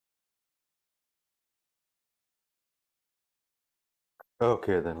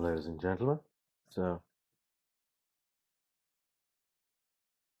Okay, then, ladies and gentlemen. So,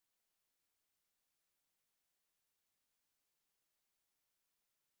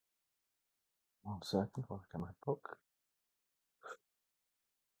 1 second, I'll look at my book.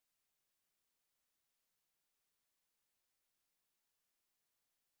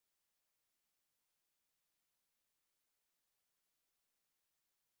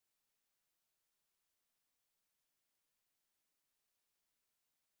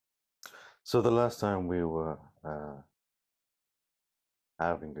 So, the last time we were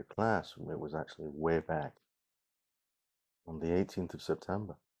having a class, it was actually way back on the 18th of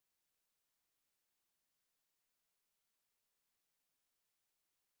September.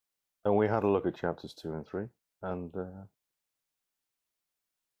 And we had a look at chapters 2 and 3, and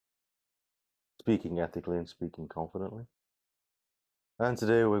speaking ethically and speaking confidently. And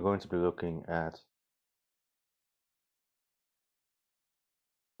today we're going to be looking at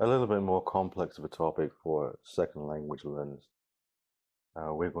a little bit more complex of a topic for second language learners.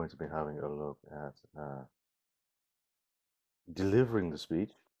 We're going to be having a look at delivering the speech,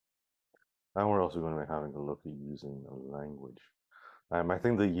 and we're also going to be having a look at using a language. I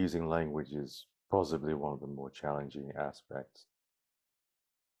think that using language is possibly one of the more challenging aspects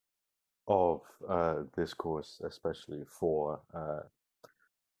of this course, especially for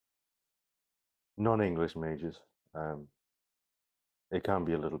non-English majors. Um, it can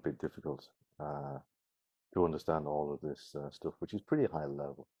be a little bit difficult uh, to understand all of this stuff, which is pretty high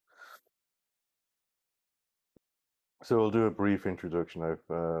level. So we'll do a brief introduction.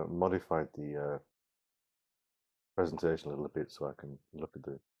 I've modified the presentation a little bit so I can look at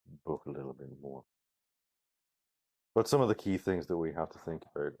the book a little bit more. But some of the key things that we have to think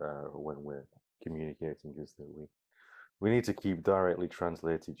about when we're communicating is that we need to keep directly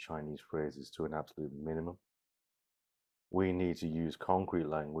translated Chinese phrases to an absolute minimum. We need to use concrete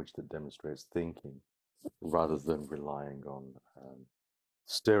language that demonstrates thinking rather than relying on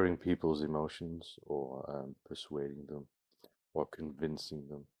stirring people's emotions or persuading them or convincing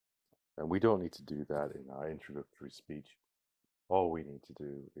them. And we don't need to do that in our introductory speech. All we need to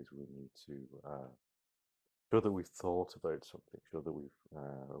do is we need to show that we've thought about something, show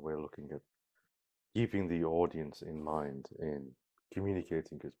that we're looking at keeping the audience in mind in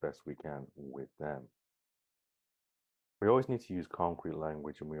communicating as best we can with them. We always need to use concrete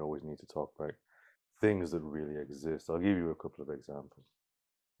language and we always need to talk about things that really exist. I'll give you a couple of examples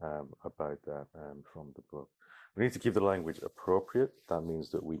about that from the book. We need to keep the language appropriate. That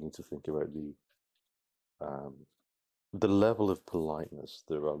means that we need to think about um, the level of politeness.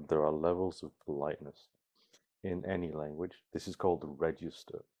 There are levels of politeness in any language. This is called the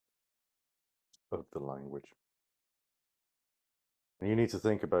register of the language. And you need to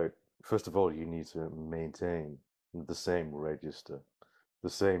think about, first of all, you need to maintain the same register, the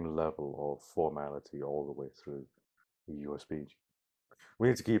same level of formality all the way through your speech. We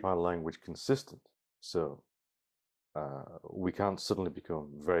need to keep our language consistent. So we can't suddenly become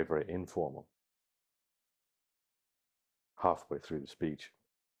very, very informal halfway through the speech,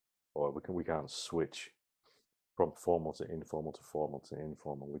 or we can't switch from formal to informal to formal to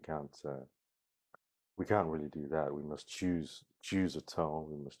informal. We can't really do that. We must choose a tone.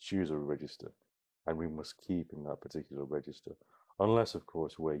 We must choose a register, and we must keep in that particular register, unless, of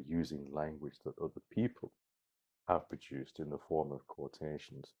course, we're using language that other people have produced in the form of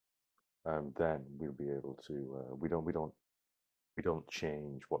quotations. Then we'll be able to. We don't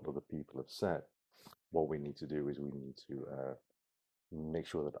change what other people have said. What we need to do is we need to make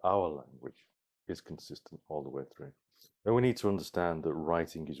sure that our language is consistent all the way through. And we need to understand that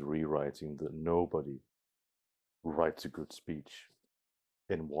writing is rewriting, that nobody writes a good speech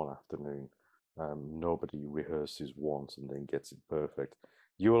in one afternoon. Nobody rehearses once and then gets it perfect.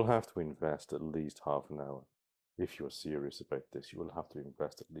 You will have to invest at least half an hour if you're serious about this. You will have to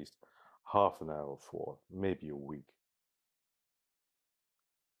invest at least half an hour for maybe a week,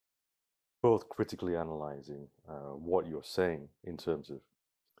 both critically analyzing what you're saying in terms of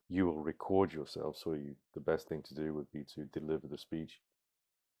you will record yourself. So the best thing to do would be to deliver the speech,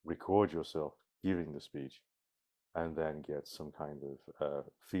 record yourself giving the speech, and then get some kind of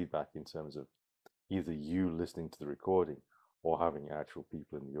feedback in terms of either you listening to the recording or having actual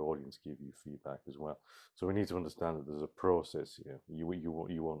people in the audience give you feedback as well. So we need to understand that there's a process here. You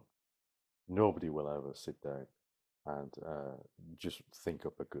won't. Nobody will ever sit down and just think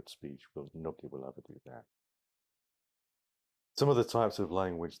up a good speech. Well, nobody will ever do that. Some of the types of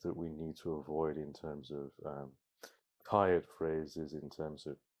language that we need to avoid in terms of tired phrases, in terms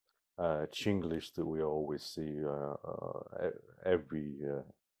of Chinglish that we always see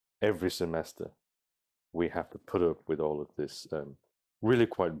every semester. We have to put up with all of this really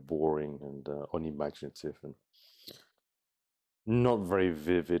quite boring and unimaginative and not very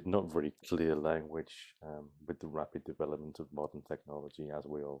vivid, not very clear language. With the rapid development of modern technology, as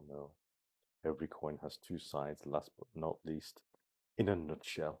we all know, every coin has two sides, last but not least. In a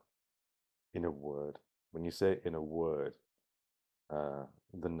nutshell, in a word. When you say in a word,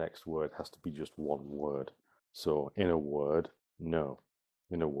 the next word has to be just one word. So in a word, no.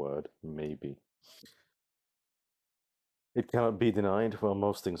 In a word, maybe. It cannot be denied. Well,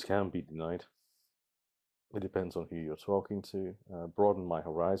 most things can be denied. It depends on who you're talking to. Broaden my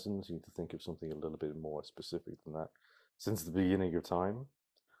horizons. You need to think of something a little bit more specific than that. Since the beginning of time,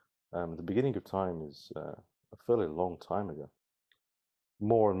 the beginning of time is a fairly long time ago.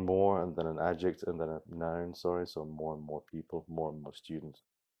 More and more, and then an adjective, and then a noun, sorry. So more and more people, more and more students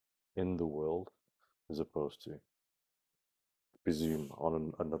in the world, as opposed to presume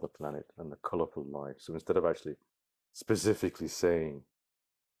on another planet and a colorful life. So instead of actually specifically saying,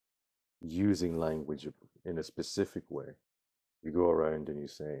 using language in a specific way, you go around and you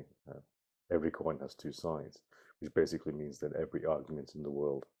say, every coin has two sides, which basically means that every argument in the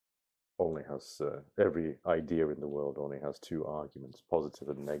world only has, every idea in the world only has two arguments, positive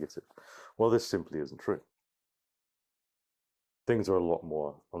and negative. Well, this simply isn't true. Things are a lot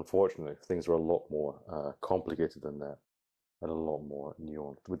more, unfortunately, things are a lot more complicated than that and a lot more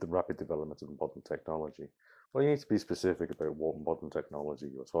nuanced with the rapid development of modern technology. Well, you need to be specific about what modern technology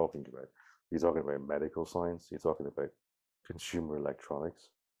you're talking about. You're talking about medical science, you're talking about consumer electronics.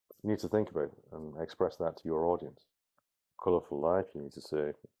 You need to think about and express that to your audience. Colorful life, you need to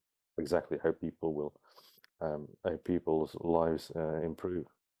say exactly how people will, how people's lives improve.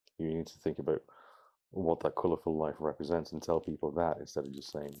 You need to think about what that colorful life represents and tell people that instead of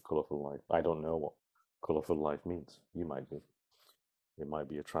just saying colorful life. I don't know what colorful life means. You might do. It might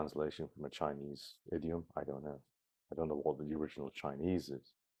be a translation from a Chinese idiom. I don't know. I don't know what the original Chinese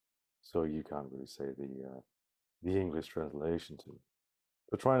is, so you can't really say the English translation to it.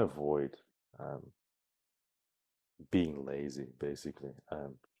 But try and avoid um, being lazy, basically.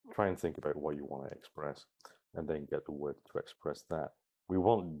 Try and think about what you want to express, and then get the word to express that. We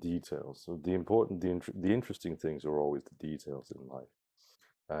want details. So the interesting things are always the details in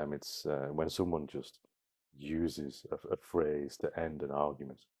life. It's when someone just uses a phrase to end an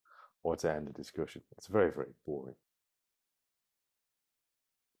argument or to end a discussion. It's very, very boring.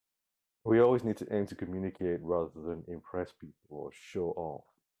 We always need to aim to communicate rather than impress people or show off.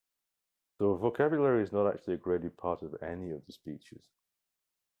 So vocabulary is not actually a graded part of any of the speeches.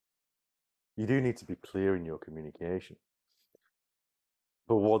 You do need to be clear in your communication.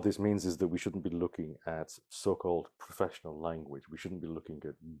 But what this means is that we shouldn't be looking at so-called professional language. We shouldn't be looking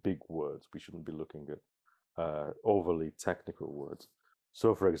at big words. We shouldn't be looking at overly technical words.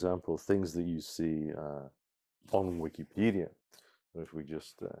 So, for example, things that you see on Wikipedia. If we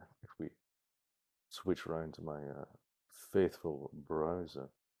just if we switch around to my faithful browser,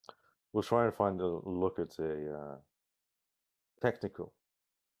 we'll try and find a look at a technical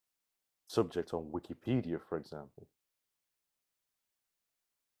subject on Wikipedia, for example.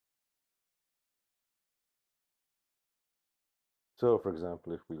 So, for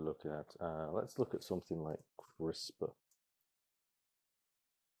example, if we look at, let's look at something like CRISPR.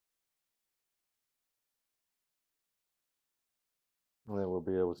 And then we'll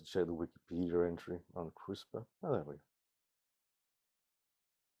be able to check the Wikipedia entry on CRISPR. Oh, there we go.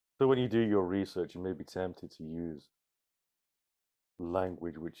 So when you do your research, you may be tempted to use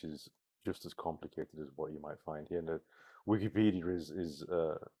language which is just as complicated as what you might find here. Now, Wikipedia is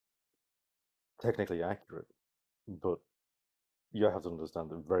technically accurate, but you have to understand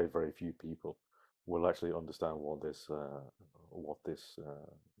that very, very few people will actually understand what this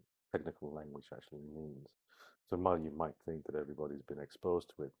technical language actually means. So while you might think that everybody's been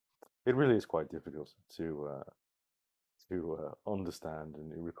exposed to it, it really is quite difficult to understand,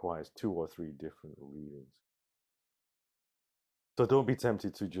 and it requires two or three different readings. So don't be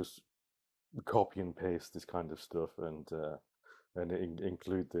tempted to just copy and paste this kind of stuff and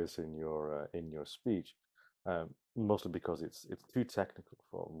include this in your speech, mostly because it's too technical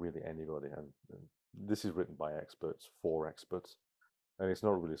for really anybody, and this is written by experts for experts, and it's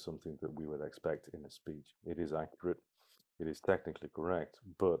not really something that we would expect in a speech. It is accurate, it is technically correct,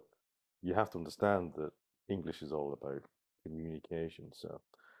 but you have to understand that English is all about communication. So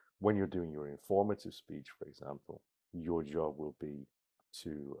when you're doing your informative speech, for example, your job will be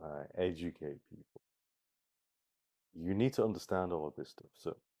to educate people. You need to understand all of this stuff.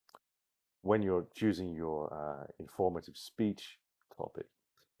 So when you're choosing your informative speech topic,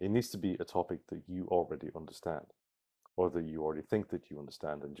 it needs to be a topic that you already understand, or that you already think that you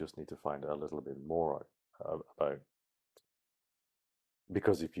understand and just need to find a little bit more about.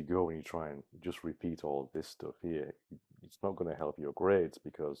 Because if you go and you try and just repeat all this stuff here, it's not going to help your grades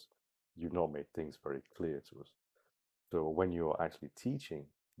because you've not made things very clear to us. So when you're actually teaching,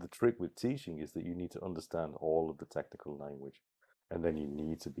 the trick with teaching is that you need to understand all of the technical language, and then you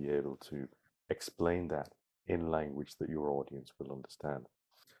need to be able to explain that in language that your audience will understand.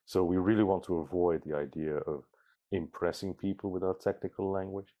 So we really want to avoid the idea of impressing people with our technical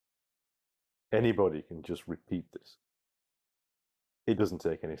language. Anybody can just repeat this. It doesn't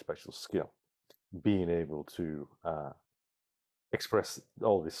take any special skill. Being able to express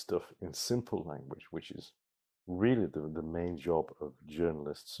all this stuff in simple language, which is really the main job of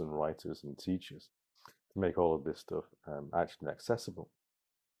journalists and writers and teachers, to make all of this stuff actually accessible,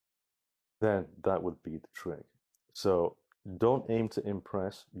 then that would be the trick. So don't aim to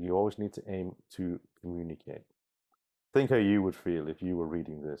impress. You always need to aim to communicate. Think how you would feel if you were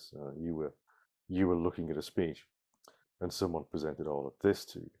reading this, you were looking at a speech, and someone presented all of this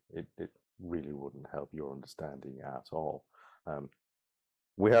to you. It really wouldn't help your understanding at all. Um,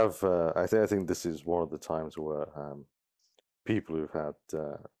 we have, I think this is one of the times where people who've had,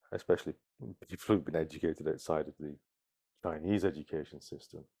 especially people who've been educated outside of the Chinese education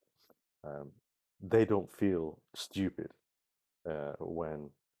system, um, they don't feel stupid when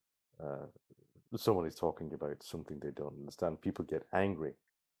uh, someone is talking about something they don't understand. People get angry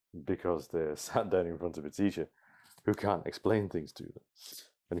because they're sat down in front of a teacher who can't explain things to them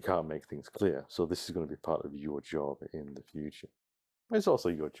and can't make things clear. So this is going to be part of your job in the future. It's also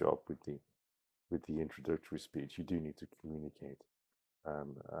your job with the introductory speech. You do need to communicate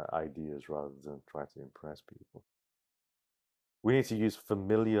ideas rather than try to impress people. We need to use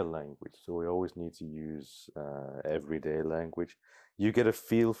familiar language, so we always need to use everyday language. You get a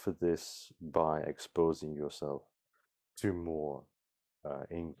feel for this by exposing yourself to more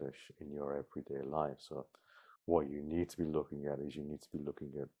English in your everyday life. So what you need to be looking at is you need to be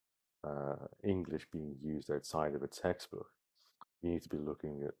looking at English being used outside of a textbook. You need to be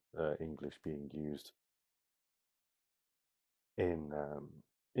looking at English being used in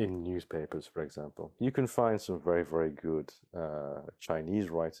newspapers, for example. You can find some very, very good Chinese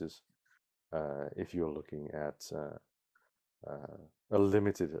writers if you're looking at a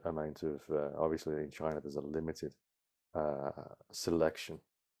limited amount of, obviously in China, there's a limited selection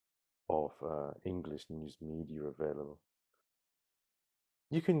of English news media available.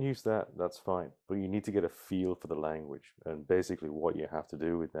 You can use that, that's fine, but you need to get a feel for the language. And basically what you have to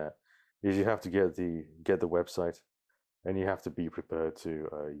do with that is you have to get the website, and you have to be prepared to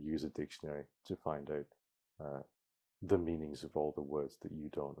use a dictionary to find out the meanings of all the words that you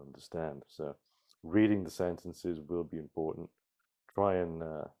don't understand. So reading the sentences will be important. Try and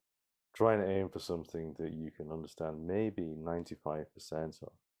aim for something that you can understand maybe 95%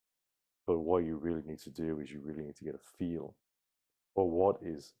 of. But what you really need to do is you really need to get a feel for what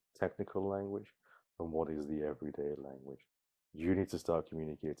is technical language and what is the everyday language. You need to start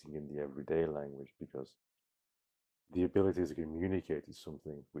communicating in the everyday language because the ability to communicate is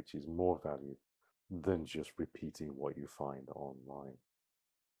something which is more valued than just repeating what you find online.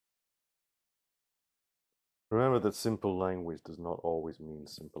 Remember that simple language does not always mean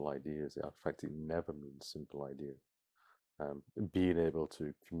simple ideas. In fact, it never means simple ideas. Being able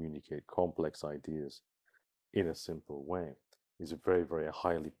to communicate complex ideas in a simple way is a very, very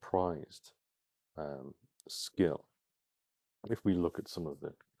highly prized skill. If we look at some of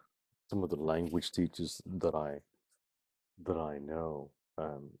the language teachers that I know,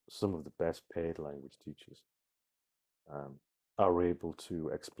 some of the best paid language teachers um, are able to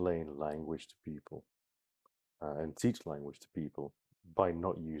explain language to people and teach language to people by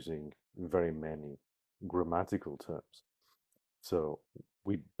not using very many grammatical terms. So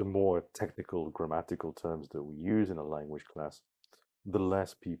the more technical grammatical terms that we use in a language class, the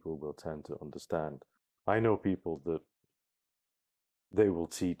less people will tend to understand. I know people that they will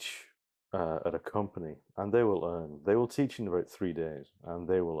teach at a company and they will teach in about 3 days and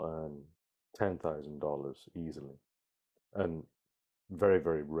they will earn $10,000 easily and very,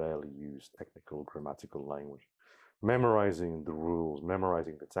 very rarely use technical grammatical language. Memorizing the rules,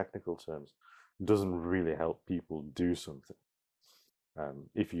 memorizing the technical terms doesn't really help people do something.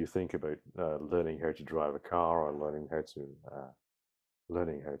 If you think about learning how to drive a car or learning how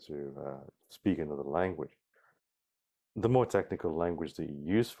to speak another language, the more technical language that you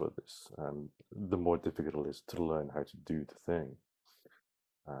use for this, the more difficult it is to learn how to do the thing.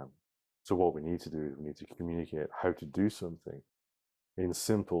 So what we need to do is we need to communicate how to do something in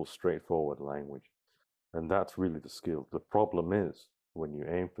simple, straightforward language. And that's really the skill. The problem is when you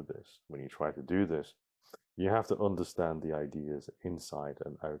aim for this, when you try to do this, you have to understand the ideas inside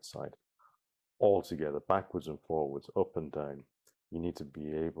and outside, all together, backwards and forwards, up and down. You need to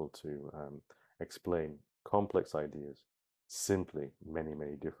be able to explain complex ideas simply many,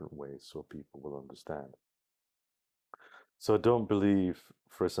 many different ways so people will understand. So don't believe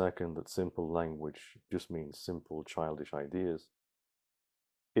for a second that simple language just means simple childish ideas.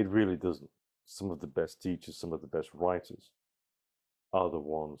 It really doesn't. Some of the best teachers, some of the best writers are the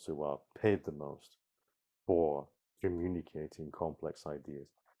ones who are paid the most for communicating complex ideas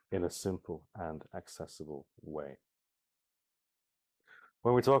in a simple and accessible way.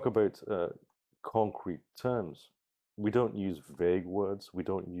 When we talk about concrete terms, we don't use vague words. We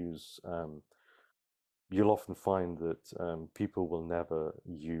don't use, you'll often find that people will never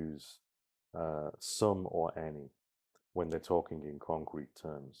use some or any when they're talking in concrete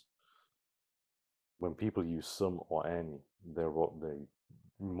terms. When people use some or any, they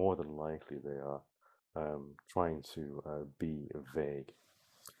more than likely they are trying to be vague.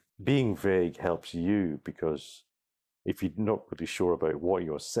 Being vague helps you because if you're not really sure about what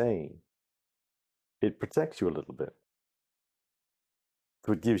you're saying, it protects you a little bit.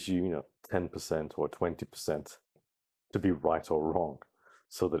 So it gives you, 10% or 20% to be right or wrong.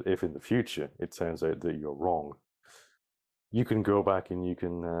 So that if in the future it turns out that you're wrong, you can go back and you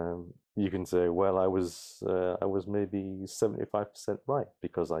can say, well, I was maybe 75% right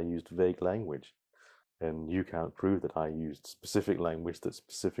because I used vague language, and you can't prove that I used specific language that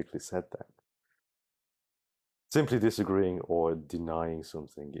specifically said that. Simply disagreeing or denying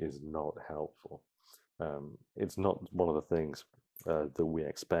something is not helpful. It's not one of the things that we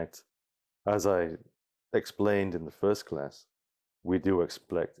expect. As I explained in the first class, we do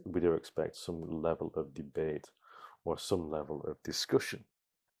expect some level of debate or some level of discussion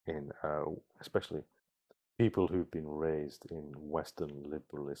in especially people who've been raised in Western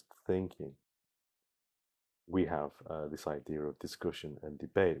liberalist thinking. We have this idea of discussion and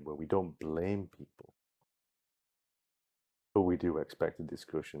debate where we don't blame people, but we do expect the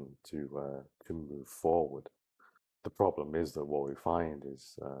discussion to move forward. The problem is that what we find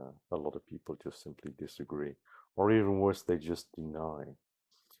is a lot of people just simply disagree, or even worse, they just deny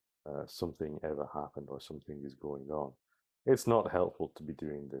something ever happened or something is going on. It's not helpful to be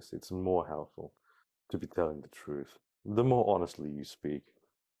doing this. It's more helpful to be telling the truth. The more honestly you speak,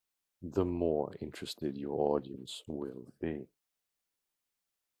 the more interested your audience will be.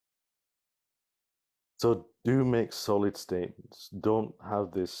 So do make solid statements. Don't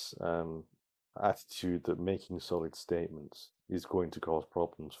have this attitude that making solid statements is going to cause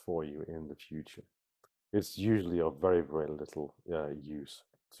problems for you in the future. It's usually of very, very little use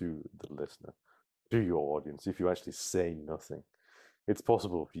to the listener, to your audience, if you actually say nothing. It's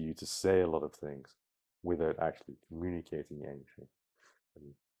possible for you to say a lot of things without actually communicating anything.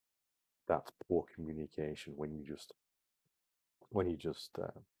 And that's poor communication when you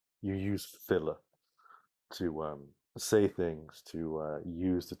use filler to say things, to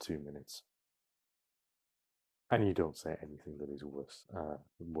use the 2 minutes, and you don't say anything that is worth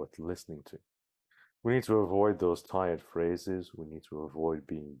listening to. We need to avoid those tired phrases. We need to avoid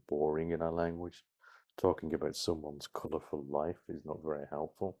being boring in our language. Talking about someone's colorful life is not very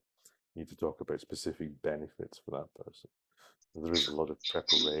helpful. You need to talk about specific benefits for that person. There is a lot of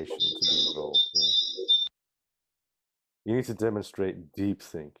preparation to be involved. You need to demonstrate deep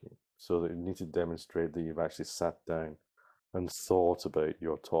thinking, so that you need to demonstrate that you've actually sat down and thought about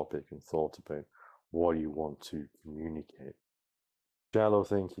your topic and thought about what you want to communicate. Shallow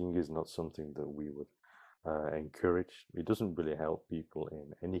thinking is not something that we would encourage. It doesn't really help people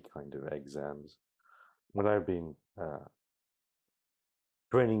in any kind of exams. When I've been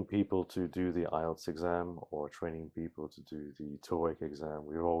training people to do the IELTS exam or training people to do the TOEIC exam,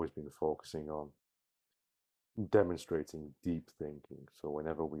 we've always been focusing on demonstrating deep thinking. So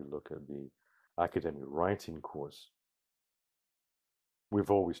whenever we look at the academic writing course, we've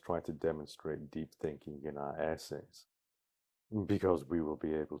always tried to demonstrate deep thinking in our essays because we will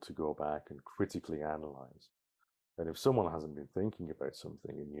be able to go back and critically analyze. And if someone hasn't been thinking about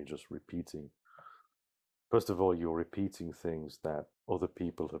something and you're just repeating, first of all, you're repeating things that other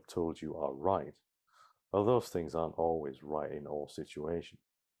people have told you are right. Well, those things aren't always right in all situations.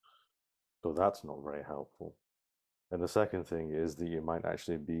 So that's not very helpful. And the second thing is that you might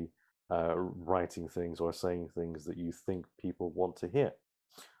actually be writing things or saying things that you think people want to hear,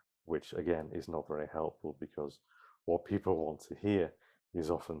 which again is not very helpful because what people want to hear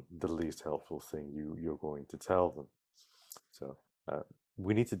is often the least helpful thing you're going to tell them. So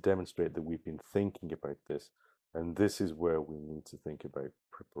we need to demonstrate that we've been thinking about this, and this is where we need to think about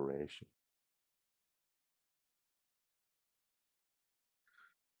preparation.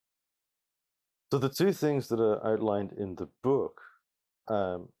 So the two things that are outlined in the book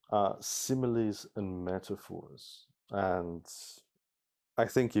are similes and metaphors. And I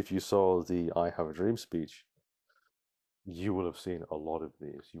think if you saw the I Have a Dream speech, you will have seen a lot of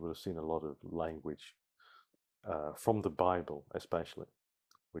these. You will have seen a lot of language from the Bible, especially,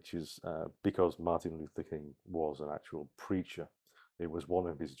 which is because Martin Luther King was an actual preacher. It was one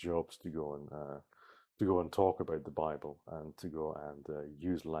of his jobs to go and talk about the Bible and to go and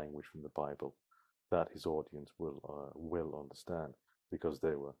use language from the Bible that his audience will understand, because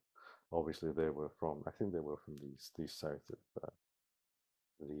they were obviously they were from, I think they were from the south of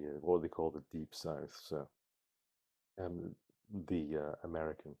the what they call the deep south, so the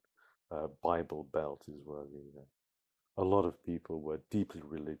American Bible Belt is where a lot of people were deeply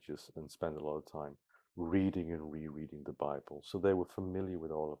religious and spent a lot of time reading and rereading the Bible, so they were familiar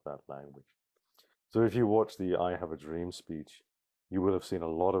with all of that language. So if you watch the I Have a Dream speech, you will have seen a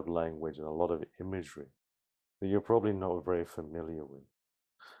lot of language and a lot of imagery that you're probably not very familiar with.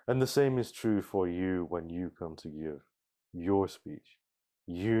 And the same is true for you when you come to give your speech.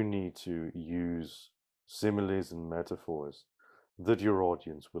 You need to use similes and metaphors that your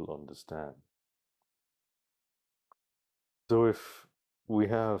audience will understand. So if we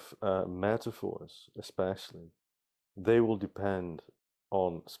have metaphors, especially, they will depend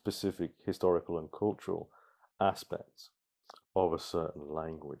on specific historical and cultural aspects of a certain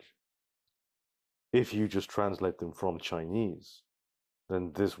language. If you just translate them from Chinese,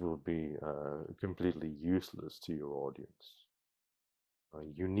 then this will be completely useless to your audience.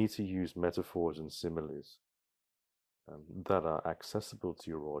 You need to use metaphors and similes that are accessible to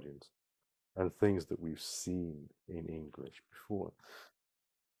your audience and things that we've seen in English before.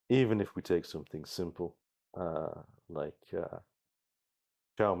 Even if we take something simple, like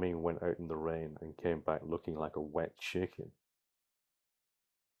Xiao Ming went out in the rain and came back looking like a wet chicken.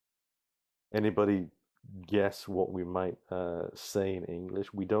 Anybody guess what we might say in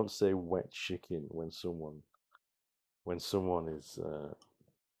English? We don't say wet chicken when someone is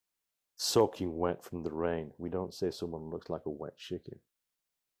soaking wet from the rain. We don't say someone looks like a wet chicken.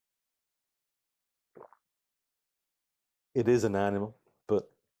 It is an animal, but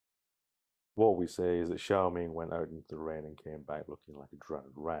what we say is that Xiao Ming went out into the rain and came back looking like a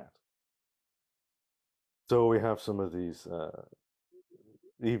drowned rat. So we have some of these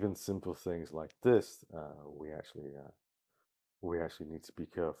even simple things like this. We actually need to be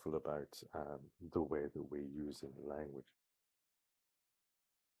careful about the way that we use in language.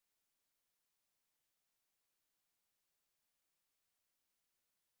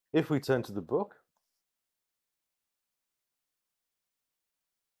 If we turn to the book,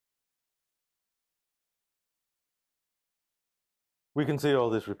 we can see all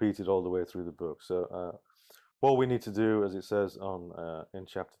this repeated all the way through the book. So what we need to do, as it says on in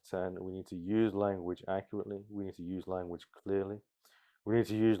chapter 10, we need to use language accurately. We need to use language clearly. We need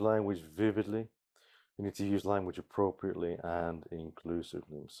to use language vividly. We need to use language appropriately and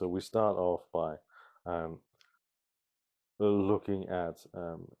inclusively. So we start off by looking at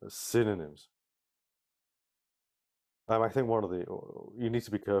synonyms. I think one of the you need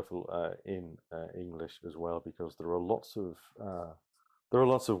to be careful in English as well, because there are lots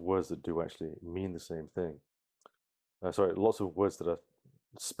of words that do actually mean the same thing. Sorry, lots of words that are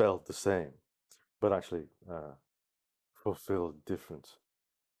spelled the same, but actually fulfill different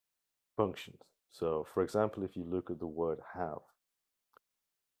functions. So, for example, if you look at the word have,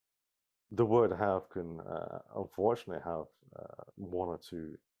 the word have can unfortunately have one or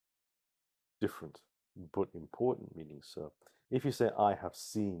two different but important meanings. So, if you say, I have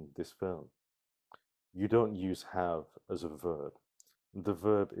seen this film, you don't use have as a verb. The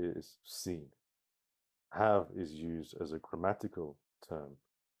verb is seen. Have is used as a grammatical term,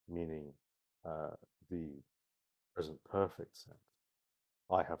 meaning the present perfect sense.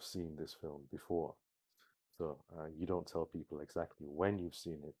 I have seen this film before. So you don't tell people exactly when you've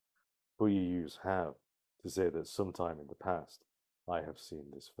seen it, but you use have to say that sometime in the past I have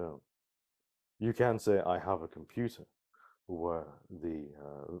seen this film. You can say I have a computer, where the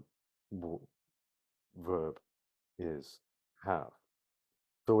verb is have.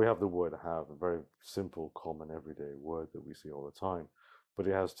 So we have the word have, a very simple, common, everyday word that we see all the time, but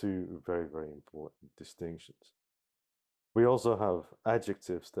it has two very, very important distinctions. We also have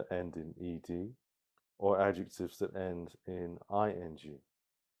adjectives that end in ed or adjectives that end in ing.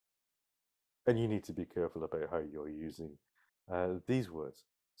 And you need to be careful about how you're using these words.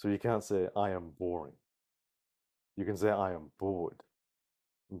 So you can't say, I am boring. You can say, I am bored,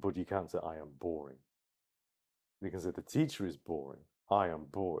 but you can't say, I am boring. You can say, the teacher is boring. I am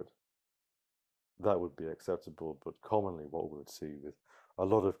bored. That would be acceptable, but commonly what we would see with a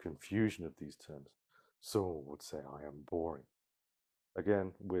lot of confusion of these terms, someone would say, I am boring.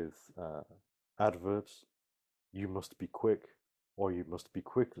 Again, with adverbs, you must be quick, or you must be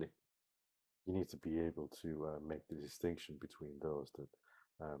quickly. You need to be able to make the distinction between those. That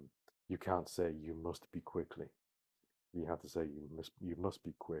you can't say you must be quickly. You have to say you must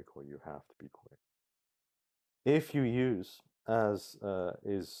be quick, or you have to be quick. If you use, as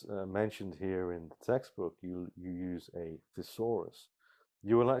is mentioned here in the textbook, you use a thesaurus,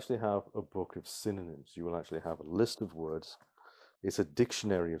 you will actually have a book of synonyms. You will actually have a list of words. It's a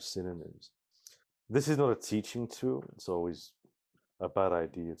dictionary of synonyms. This is not a teaching tool. It's always a bad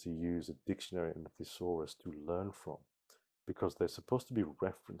idea to use a dictionary and a thesaurus to learn from, because they're supposed to be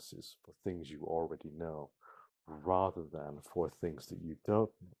references for things you already know rather than for things that you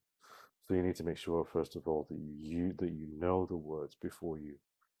don't know. So you need to make sure, first of all, that you know the words before you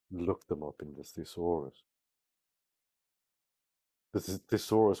look them up in the thesaurus. The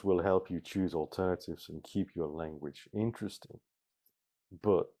thesaurus will help you choose alternatives and keep your language interesting,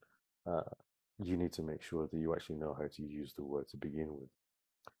 but uh, you need to make sure that you actually know how to use the word to begin with.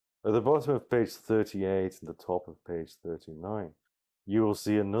 At the bottom of page 38 and the top of page 39, you will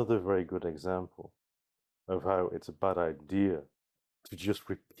see another very good example of how it's a bad idea to just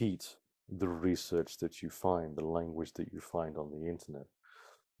repeat the research that you find, the language that you find on the internet.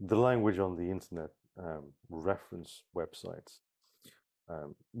 The language on the internet reference websites,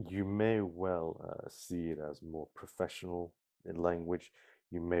 you may well see it as more professional language.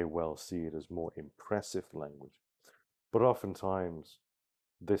 You may well see it as more impressive language. But oftentimes,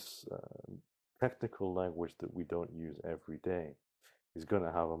 this technical language that we don't use every day is going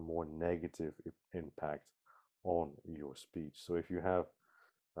to have a more negative impact on your speech. So if you have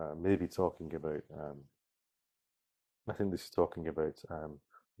maybe talking about, I think this is talking about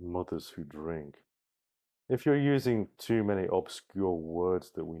mothers who drink. If you're using too many obscure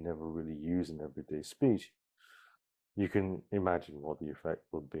words that we never really use in everyday speech, you can imagine what the effect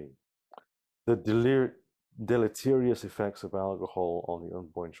would be. The deleterious effects of alcohol on the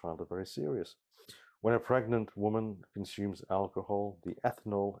unborn child are very serious. When a pregnant woman consumes alcohol, the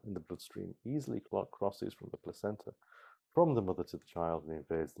ethanol in the bloodstream easily crosses from the placenta, from the mother to the child, and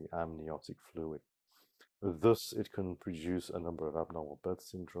invades the amniotic fluid. Thus, it can produce a number of abnormal birth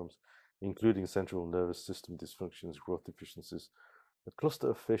syndromes, including central nervous system dysfunctions, growth deficiencies, a cluster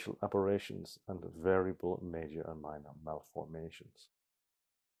of facial aberrations, and variable major and minor malformations.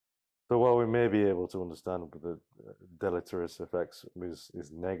 So while we may be able to understand the deleterious effects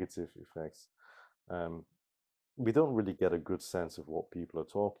is negative effects, we don't really get a good sense of what people are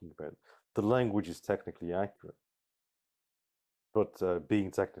talking about. The language is technically accurate, but being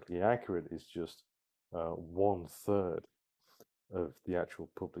technically accurate is just 1/3 of the actual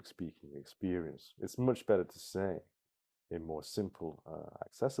public speaking experience. It's much better to say, in more simple,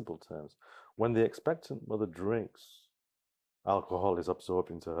 accessible terms, when the expectant mother drinks, alcohol is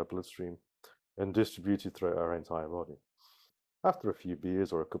absorbed into her bloodstream and distributed throughout her entire body. After a few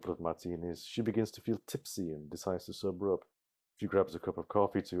beers or a couple of martinis, she begins to feel tipsy and decides to sober up. She grabs a cup of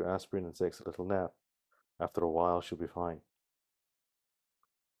coffee, 2 aspirin, and takes a little nap. After a while, she'll be fine.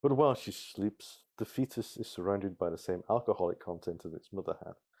 But while she sleeps, the fetus is surrounded by the same alcoholic content as its mother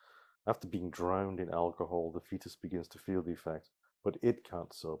had. After being drowned in alcohol, the fetus begins to feel the effect, but it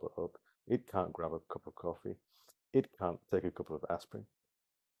can't sober up. It can't grab a cup of coffee. It can't take a couple of aspirin.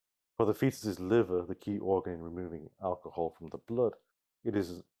 For the fetus's liver, the key organ in removing alcohol from the blood, it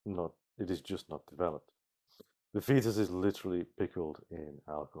is just not developed. The fetus is literally pickled in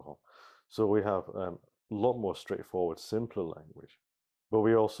alcohol. So we have a lot more straightforward, simpler language, but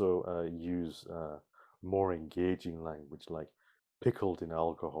we also use more engaging language like pickled in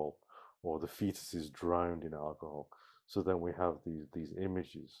alcohol, or the fetus is drowned in alcohol. So then we have these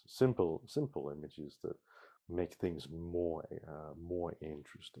images, simple images that make things more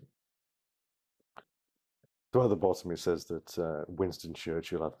interesting. So at the bottom it says that Winston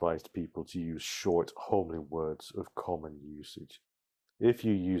Churchill advised people to use short, homely words of common usage. If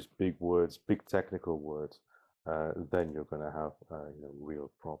you use big words, big technical words, then you're going to have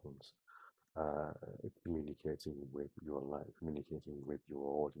real problems communicating with your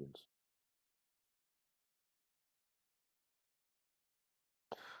audience.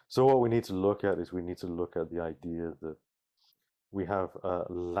 So what we need to look at is we need to look at the idea that we have a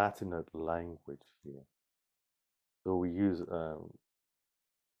Latinate language here. So we use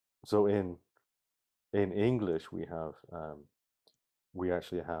so in English we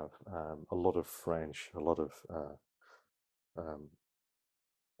actually have a lot of French, a lot of um,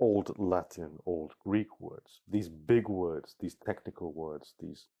 Old Latin, Old Greek words. These big words, these technical words,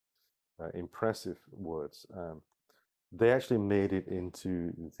 these impressive words, they actually made it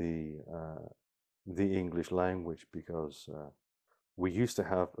into the English language because we used to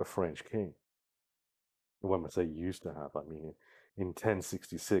have a French king. When I say used to have, I mean in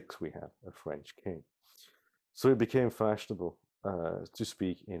 1066 we had a French king. So it became fashionable to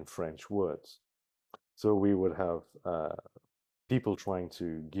speak in French words. So we would have people trying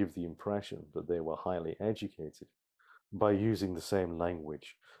to give the impression that they were highly educated by using the same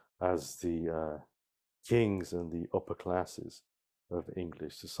language as the kings and the upper classes of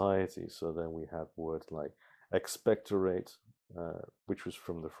English society. So then we had words like expectorate, which was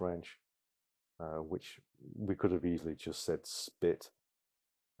from the French, which we could have easily just said spit,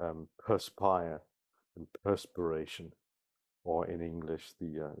 perspire, and perspiration, or in English,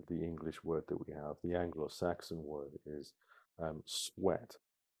 the English word that we have, the Anglo-Saxon word is sweat.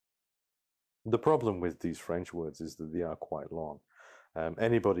 The problem with these French words is that they are quite long.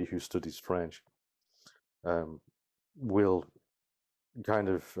 Anybody who studies French will kind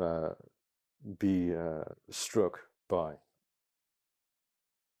of be struck by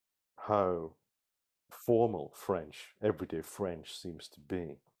how formal French, everyday French, seems to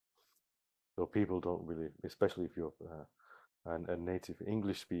be. So people don't really, especially if you're a native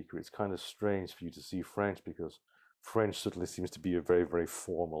English speaker, it's kind of strange for you to see French because French suddenly seems to be a very, very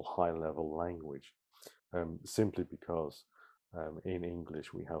formal, high-level language, simply because in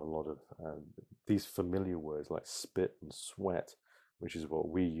English we have a lot of these familiar words like spit and sweat, which is what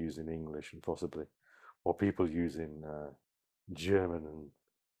we use in English and possibly what people use in German and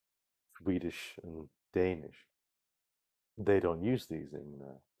Swedish and Danish. They don't use these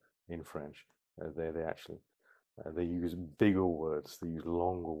in French. They actually they use bigger words. They use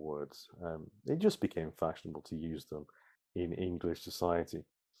longer words. It just became fashionable to use them in English society.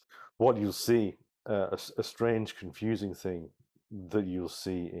 What you'll see, a strange, confusing thing that you'll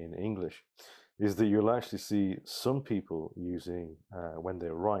see in English, is that you'll actually see some people using when they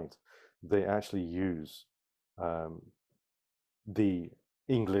write, they actually use the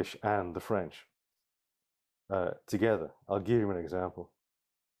English and the French together. I'll give you an example.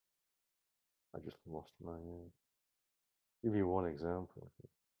 I just lost my. Give you one example.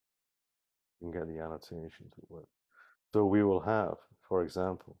 You can get the annotation to work. So we will have, for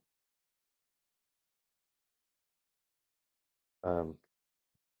example,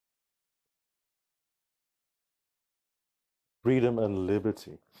 freedom and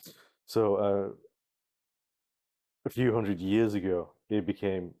liberty. So a few hundred years ago, it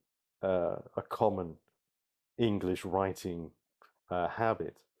became a common English writing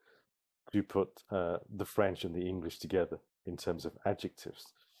habit to put the French and the English together in terms of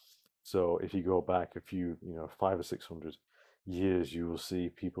adjectives. So if you go back a few, 500 or 600 years, you will see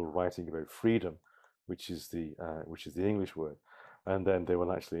people writing about freedom, which is the English word, and then they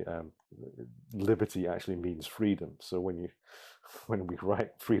will actually liberty actually means freedom. So when we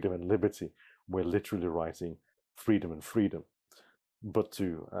write freedom and liberty, we're literally writing freedom and freedom. But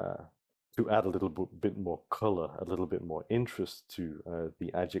to add a little bit more color, a little bit more interest to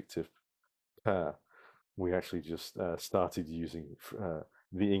the adjective pair, we actually just started using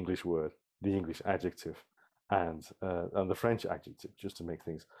the English word, the English adjective, and the French adjective, just to make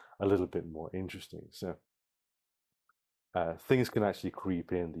things a little bit more interesting. So things can actually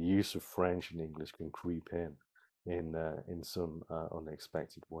creep in. The use of French and English can creep in some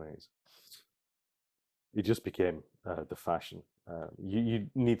unexpected ways. It just became the fashion. You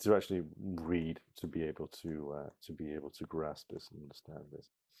need to actually read to be able to grasp this and understand this.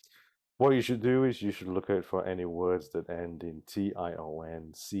 What you should do is you should look out for any words that end in tion,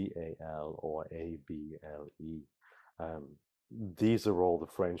 cal, or able. These are all the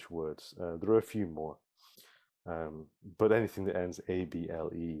French words. There are a few more. But anything that ends able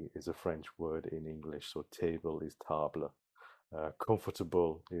is a French word in English. So table is table.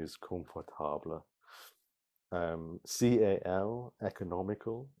 Comfortable is confortable. Cal,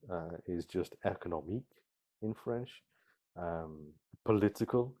 economical, is just économique in French.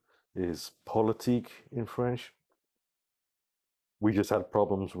 Political is politique in French. We just had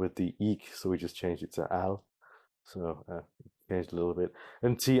problems with the eek, so we just changed it to al. So changed a little bit.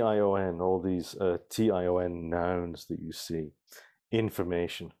 And tion, all these tion nouns that you see.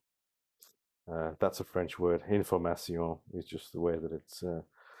 Information. That's a French word. Information is just the way that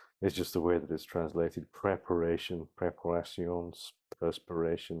it's translated. Preparation, preparations,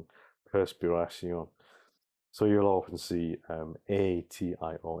 perspiration, perspiration. So you'll often see ation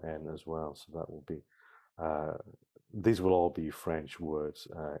as well. So that will be, these will all be French words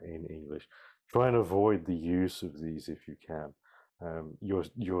in English. Try and avoid the use of these if you can.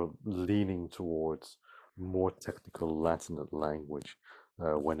 You're leaning towards more technical Latin language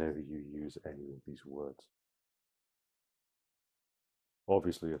whenever you use any of these words.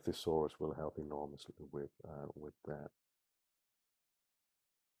 Obviously, a thesaurus will help enormously with that.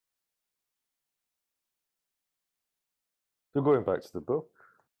 So going back to the book,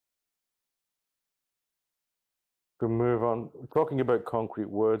 we can move on. Talking about concrete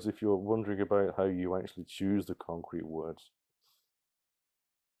words, if you're wondering about how you actually choose the concrete words,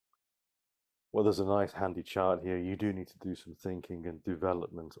 well, there's a nice handy chart here. You do need to do some thinking and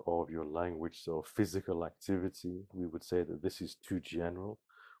development of your language. So physical activity, we would say that this is too general.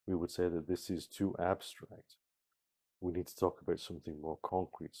 We would say that this is too abstract. We need to talk about something more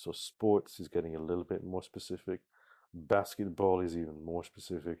concrete. So sports is getting a little bit more specific. Basketball is even more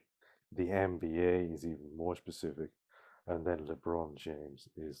specific. The NBA is even more specific. And then LeBron James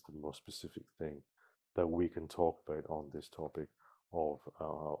is the most specific thing that we can talk about on this topic of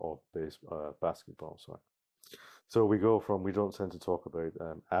basketball. Sorry. So we don't tend to talk about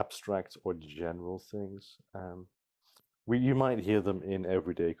abstract or general things. You might hear them in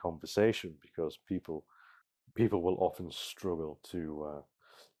everyday conversation because people will often struggle to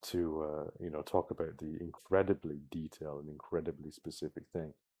talk about the incredibly detailed and incredibly specific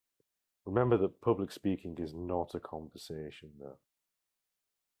thing. Remember that public speaking is not a conversation, though.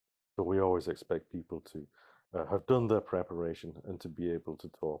 So we always expect people to have done their preparation and to be able to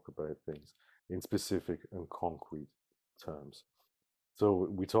talk about things in specific and concrete terms. So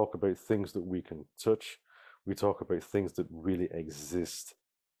we talk about things that we can touch. We talk about things that really exist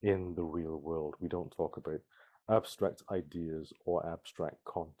in the real world. We don't talk about abstract ideas or abstract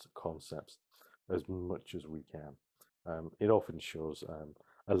concepts as much as we can. It often shows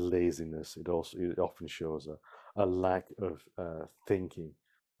a laziness. It often shows a lack of thinking.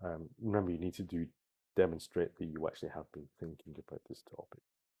 Remember, you need to demonstrate that you actually have been thinking about this topic.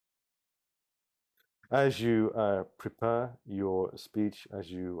 As you prepare your speech,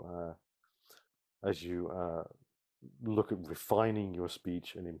 as you look at refining your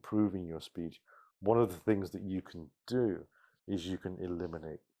speech and improving your speech, one of the things that you can do is you can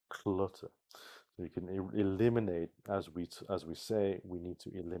eliminate clutter. So you can eliminate, as we say, we need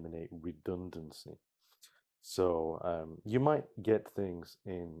to eliminate redundancy. So you might get things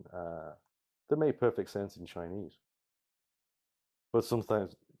in that make perfect sense in Chinese, but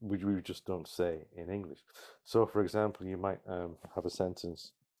sometimes we just don't say in English. So, for example, you might have a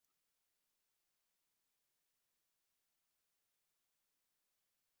sentence.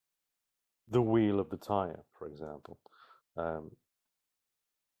 The wheel of the tire, for example. Um,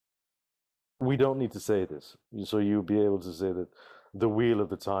 we don't need to say this. So you'll be able to say that the wheel of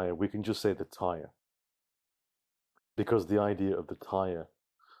the tire, we can just say the tire because the idea of the tire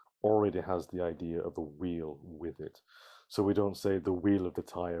already has the idea of a wheel with it. So we don't say the wheel of the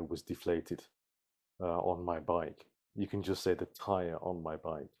tire was deflated on my bike. You can just say the tire on my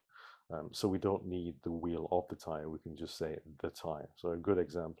bike. So we don't need the wheel of the tire. We can just say the tire. So a good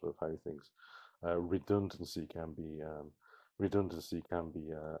example of how things redundancy can be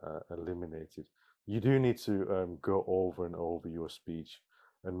eliminated. You do need to go over and over your speech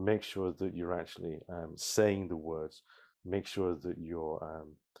and make sure that you're actually saying the words. Make sure that you're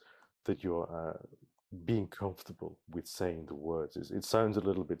being comfortable with saying the words. It sounds a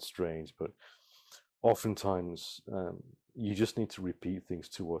little bit strange, but oftentimes you just need to repeat things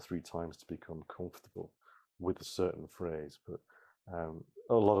 2 or 3 times to become comfortable with a certain phrase. But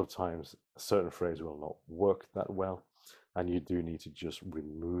a lot of times, a certain phrase will not work that well, and you do need to just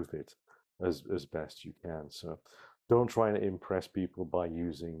remove it as best you can. So don't try and impress people by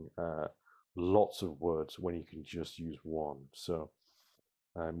using lots of words when you can just use one. So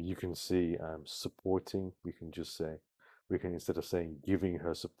you can see supporting, we can, instead of saying giving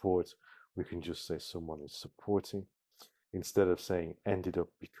her support, we can just say someone is supporting. Instead of saying ended up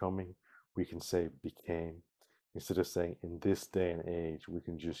becoming, we can say became. Instead of saying in this day and age, we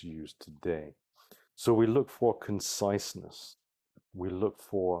can just use today. So we look for conciseness. We look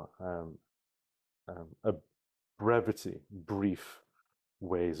for a brevity, brief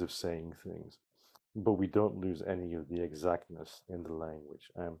ways of saying things, but we don't lose any of the exactness in the language.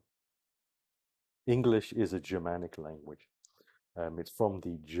 English is a Germanic language. It's from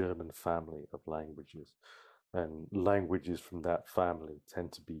the German family of languages, and languages from that family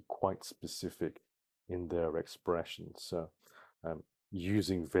tend to be quite specific in their expressions. So,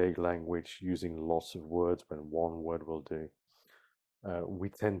 using vague language, using lots of words when one word will do, we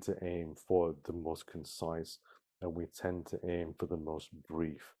tend to aim for the most concise, and we tend to aim for the most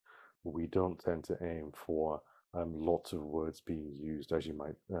brief. We don't tend to aim for lots of words being used, as you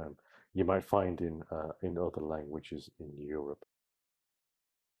might find in other languages in Europe.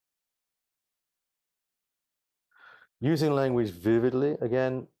 Using language vividly,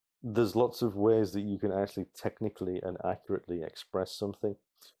 again, there's lots of ways that you can actually technically and accurately express something.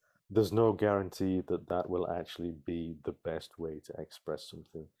 There's no guarantee that that will actually be the best way to express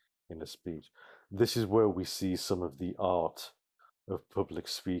something in a speech. This is where we see some of the art of public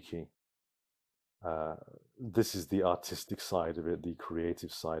speaking. Uh, this is the artistic side of it, the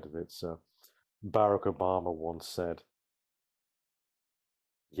creative side of it. So Barack Obama once said,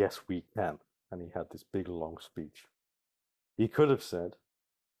 "Yes, we can," and he had this big long speech. He could have said,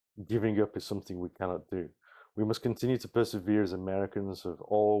 "Giving up is something we cannot do. We must continue to persevere as Americans have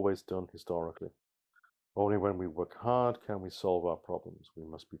always done historically. Only when we work hard can we solve our problems. We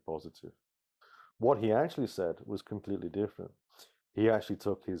must be positive." What he actually said was completely different. He actually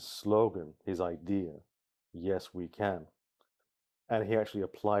took his slogan, his idea, "Yes, we can," and he actually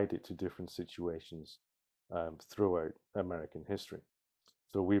applied it to different situations throughout American history.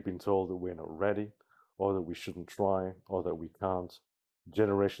 So we've been told that we're not ready, or that we shouldn't try, or that we can't.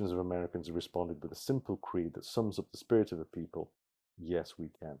 Generations of Americans have responded with a simple creed that sums up the spirit of the people: "Yes, we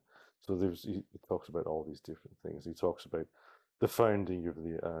can." So he talks about all these different things. He talks about the founding of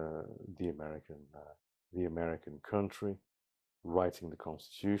the American country, writing the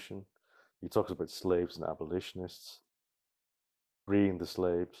Constitution. He talks about slaves and abolitionists, freeing the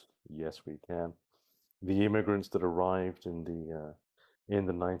slaves. Yes, we can. The immigrants that arrived in the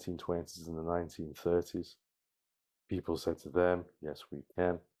 1920s and the 1930s. People said to them, "Yes, we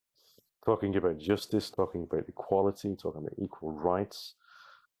can." Talking about justice, talking about equality, talking about equal rights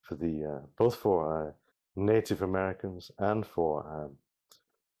for the both for Native Americans and for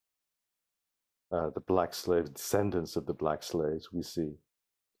the black slaves, descendants of the black slaves. We see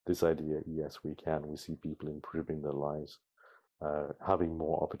this idea, "Yes, we can." We see people improving their lives, having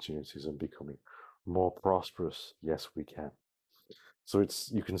more opportunities and becoming more prosperous. Yes, we can. So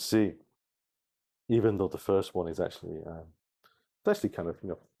you can see, even though the first one is actually, it's actually kind of,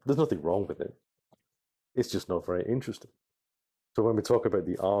 there's nothing wrong with it. It's just not very interesting. So when we talk about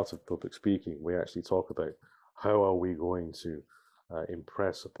the art of public speaking, we actually talk about how are we going to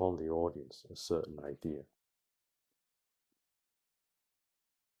impress upon the audience a certain idea.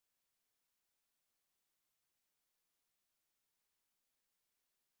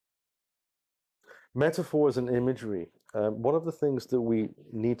 Metaphors and imagery. One of the things that we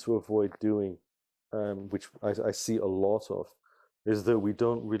need to avoid doing, which I see a lot of, is that we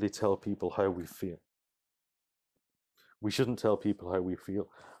don't really tell people how we feel. We shouldn't tell people how we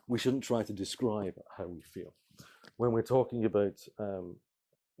feel. We shouldn't try to describe how we feel. When we're talking about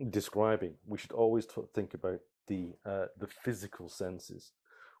describing, we should always think about the physical senses.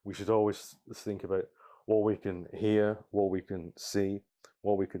 We should always think about what we can hear, what we can see,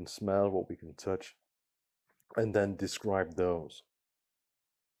 what we can smell, what we can touch, and then describe those.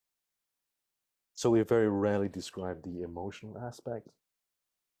 So we very rarely describe the emotional aspect.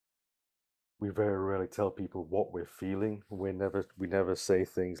 We very rarely tell people what we're feeling. We never say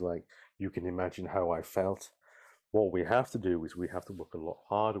things like, "You can imagine how I felt." What we have to do is we have to work a lot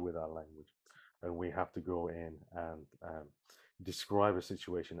harder with our language, and we have to go in and describe a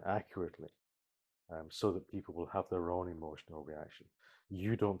situation accurately, so that people will have their own emotional reaction.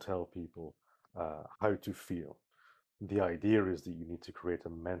 You don't tell people how to feel. The idea is that you need to create a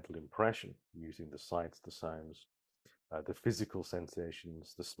mental impression using the sights, the sounds, the physical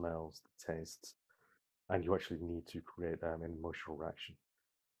sensations, the smells, the tastes, and you actually need to create an emotional reaction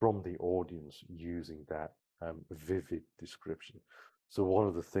from the audience using that vivid description. So one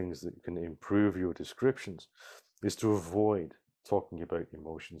of the things that can improve your descriptions is to avoid talking about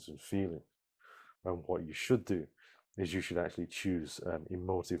emotions and feelings. And what you should do is you should actually choose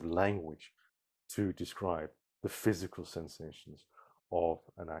emotive language to describe the physical sensations of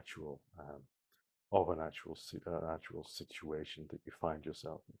an actual actual situation that you find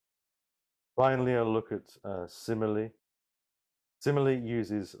yourself in. Finally, I'll look at simile. Simile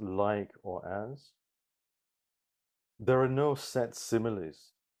uses like or as. There are no set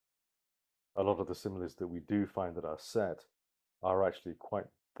similes. A lot of the similes that we do find that are set are actually quite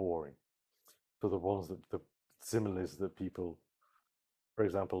boring. So the similes that people, for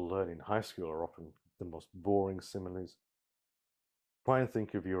example, learn in high school are often the most boring similes. Try and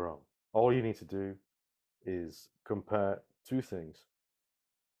think of your own. All you need to do is compare two things.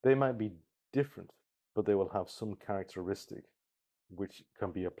 They might be different, but they will have some characteristic which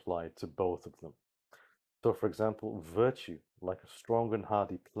can be applied to both of them. So, for example, virtue, like a strong and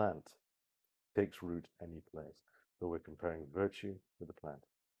hardy plant, takes root any place. So we're comparing virtue with a plant.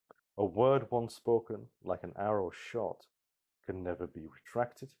 A word once spoken, like an arrow shot, can never be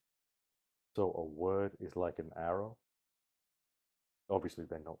retracted. So a word is like an arrow. Obviously,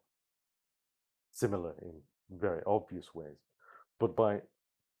 they're not similar in very obvious ways, but by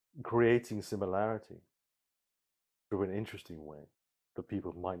creating similarity through an interesting way that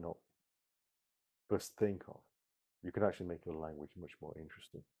people might not first think of, you can actually make your language much more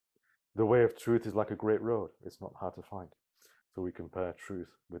interesting. The way of truth is like a great road. It's not hard to find. So we compare truth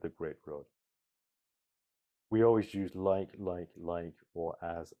with a great road. We always use like, or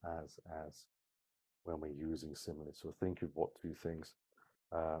as when we're using similes. So think of what two things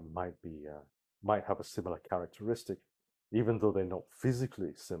might have a similar characteristic, even though they're not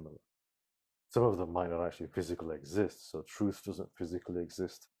physically similar. Some of them might not actually physically exist. So truth doesn't physically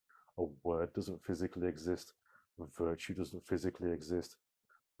exist. A word doesn't physically exist. Virtue doesn't physically exist.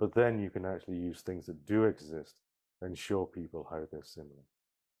 But then you can actually use things that do exist and show people how they're similar.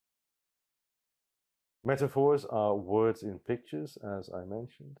 Metaphors are words in pictures, as I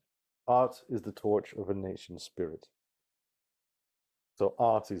mentioned. Art is the torch of a nation's spirit. So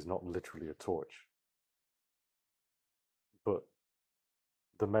art is not literally a torch, but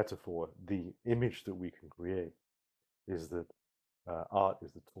the metaphor, the image that we can create is that art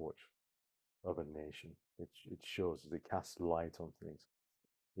is the torch of a nation. It shows, it casts light on things.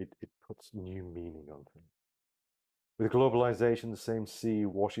 It puts new meaning on things. With globalization, the same sea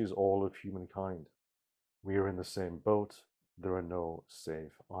washes all of humankind. We are in the same boat. There are no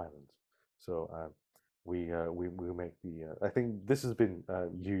safe islands. So we make the. I think this has been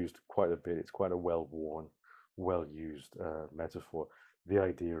used quite a bit. It's quite a well-worn, well-used metaphor. The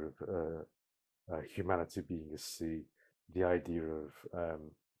idea of humanity being a sea, the idea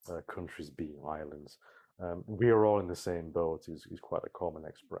of countries being islands. We are all in the same boat is quite a common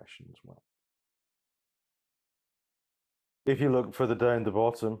expression as well. If you look further down the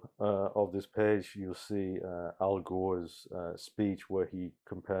bottom of this page, you'll see Al Gore's speech where he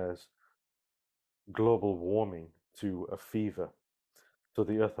compares global warming to a fever. So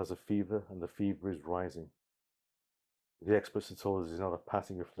the Earth has a fever, and the fever is rising. The experts have told us it's not a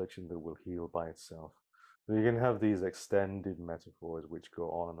passing affliction that will heal by itself. So you can have these extended metaphors which go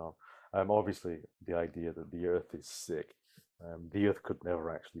on and on. Obviously, the idea that the Earth is sick. The Earth could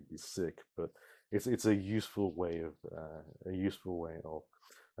never actually be sick, but it's a useful way of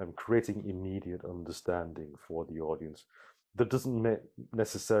creating immediate understanding for the audience that doesn't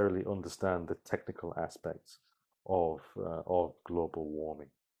necessarily understand the technical aspects of global warming.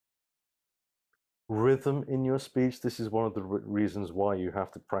 Rhythm in your speech. This is one of the reasons why you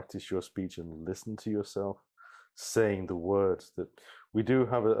have to practice your speech and listen to yourself saying the words. That we do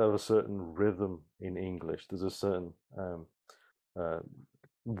have a certain rhythm in English. There's a certain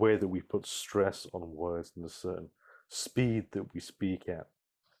way that we put stress on words and a certain speed that we speak at.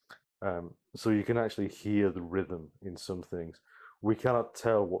 So you can actually hear the rhythm in some things. We cannot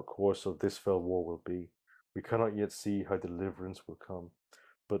tell what course of this fell war will be. We cannot yet see how deliverance will come.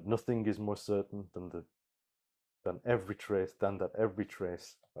 But nothing is more certain than that every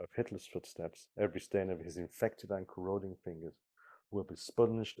trace of Hitler's footsteps, every stain of his infected and corroding fingers, will be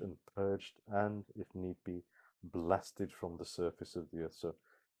sponged and purged, and, if need be, blasted from the surface of the earth. So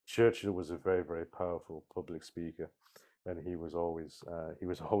Churchill was a very, very powerful public speaker, and he was always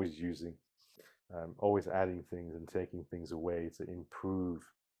using, always adding things and taking things away to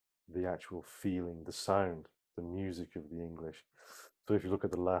improve the actual feeling, the sound, the music of the English. So if you look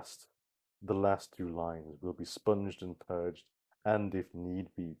at the last two lines, will be sponged and purged, and if need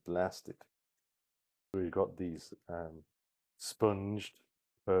be, blasted. So you've got these sponged,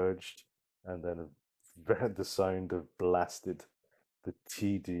 purged, and then the sound of blasted. The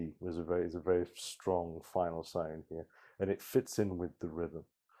TD is a very strong final sound here, and it fits in with the rhythm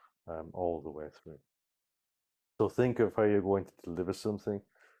all the way through. So think of how you're going to deliver something.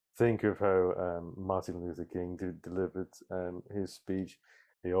 Think of how Martin Luther King delivered his speech.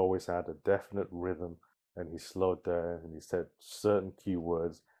 He always had a definite rhythm, and he slowed down and he said certain key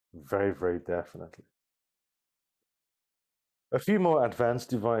words very, very definitely. A few more advanced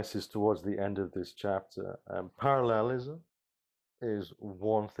devices towards the end of this chapter. Parallelism is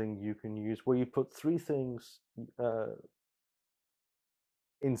one thing you can use where you put three things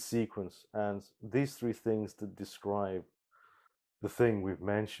in sequence, and these three things that describe the thing we've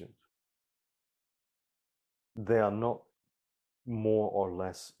mentioned, they are not more or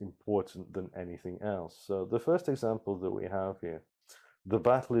less important than anything else. So the first example that we have here, the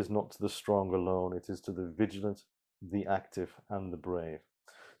battle is not to the strong alone, it is to the vigilant, the active, and the brave.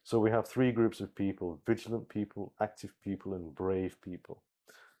 So we have three groups of people: vigilant people, active people, and brave people.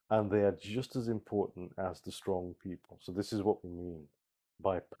 And they are just as important as the strong people. So this is what we mean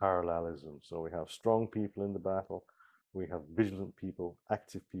by parallelism. So we have strong people in the battle, we have vigilant people,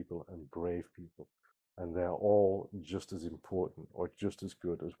 active people, and brave people. And they're all just as important or just as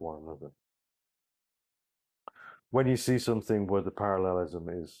good as one another. When you see something where the parallelism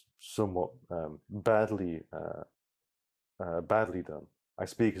is somewhat badly done, I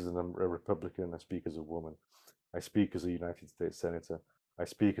speak as a Republican, I speak as a woman, I speak as a United States Senator, I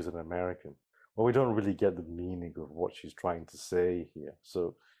speak as an American. Well, we don't really get the meaning of what she's trying to say here.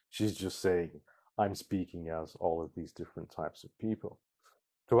 So she's just saying, I'm speaking as all of these different types of people.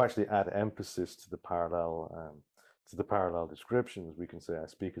 To actually add emphasis to the parallel descriptions, we can say, I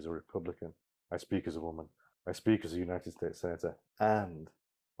speak as a Republican, I speak as a woman, I speak as a United States Senator, and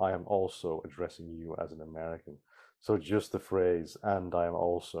I am also addressing you as an American. So just the phrase, and I am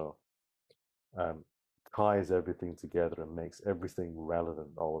also, um, ties everything together and makes everything relevant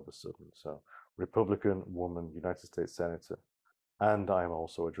all of a sudden. So Republican, woman, United States Senator, and I am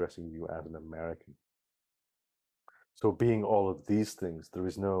also addressing you as an American. So being all of these things, there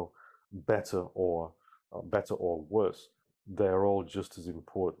is no better or worse. They're all just as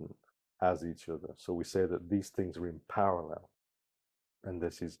important as each other. So we say that these things are in parallel, and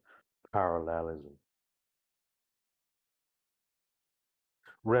this is parallelism.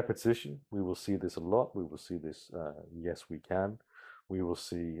 Repetition, we will see this a lot. We will see this, yes, we can. We will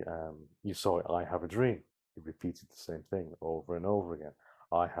see, you saw it, I have a dream. He repeated the same thing over and over again.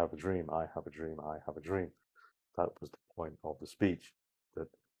 I have a dream, I have a dream, I have a dream. That was the point of the speech, that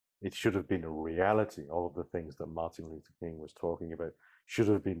it should have been a reality. All of the things that Martin Luther King was talking about should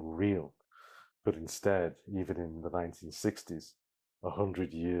have been real. But instead, even in the 1960s,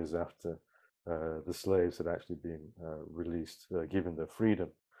 100 years after the slaves had actually been released, given their freedom,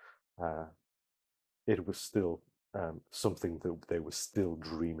 uh, it was still something that they were still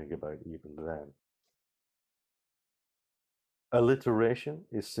dreaming about even then. Alliteration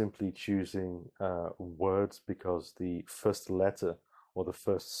is simply choosing words because the first letter or the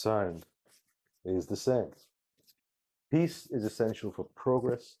first sound is the same. Peace is essential for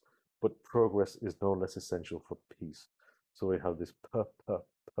progress, but progress is no less essential for peace. So we have this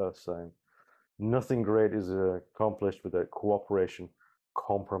per sound. Nothing great is accomplished without cooperation,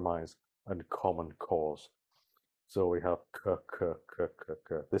 compromise, and common cause. So we have k.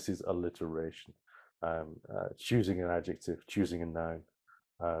 This is alliteration. Choosing an adjective, choosing a noun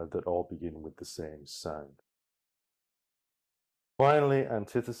that all begin with the same sound. Finally,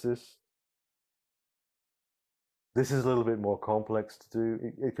 antithesis. This is a little bit more complex to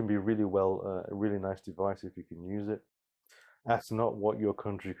do. It can be really a really nice device if you can use it. Ask not what your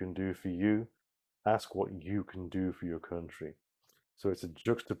country can do for you, ask what you can do for your country. So it's a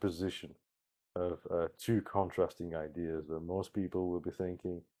juxtaposition of two contrasting ideas where most people will be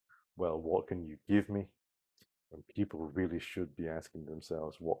thinking, well, what can you give me? And people really should be asking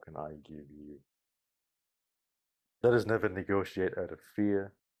themselves, what can I give you? Let us never negotiate out of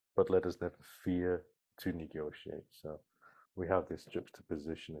fear, but let us never fear to negotiate. So we have this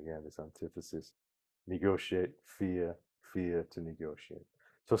juxtaposition again, this antithesis. Negotiate, fear, fear to negotiate.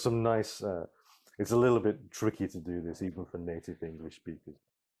 So some nice, it's a little bit tricky to do this even for native English speakers.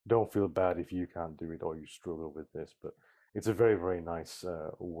 Don't feel bad if you can't do it or you struggle with this, but it's a very, very nice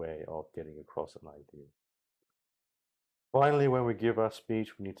way of getting across an idea. Finally, when we give our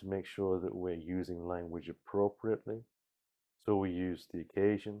speech, we need to make sure that we're using language appropriately. So we use the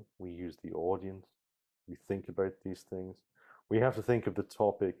occasion, we use the audience, we think about these things. We have to think of the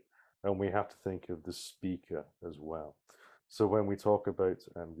topic and we have to think of the speaker as well. So when we talk about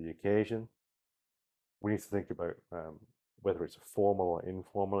the occasion, we need to think about whether it's a formal or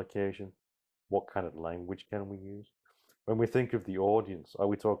informal occasion, what kind of language can we use? When we think of the audience, are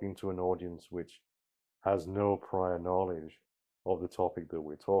we talking to an audience which has no prior knowledge of the topic that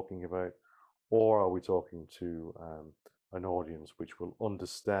we're talking about? Or are we talking to an audience which will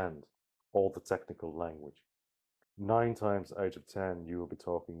understand all the technical language? 9 times out of 10, you will be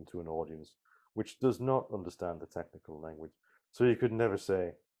talking to an audience which does not understand the technical language. So you could never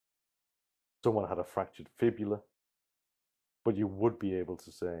say someone had a fractured fibula, but you would be able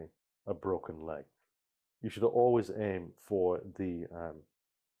to say a broken leg. You should always aim for the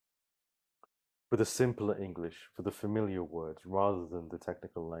simpler English, for the familiar words, rather than the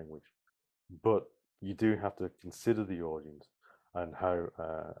technical language. But you do have to consider the audience and how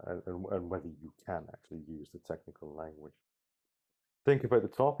and whether you can actually use the technical language. Think about the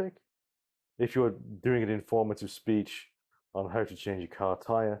topic. If you're doing an informative speech on how to change a car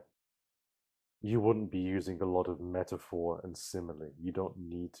tire, you wouldn't be using a lot of metaphor and simile. You don't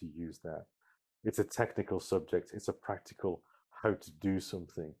need to use that. It's a technical subject. It's a practical how to do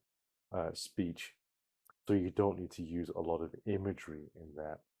something speech. So you don't need to use a lot of imagery in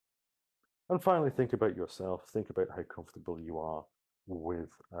that. And finally, think about yourself. Think about how comfortable you are with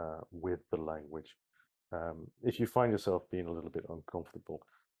the language. If you find yourself being a little bit uncomfortable,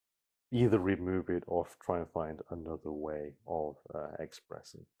 either remove it or try and find another way of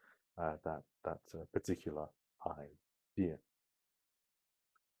expressing that particular idea.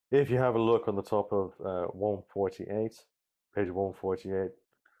 If you have a look on the top of 148, page 148,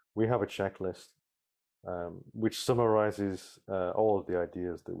 we have a checklist which summarizes all of the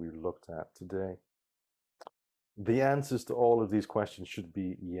ideas that we've looked at today. The answers to all of these questions should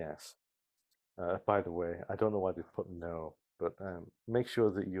be yes. By the way, I don't know why they put no, but make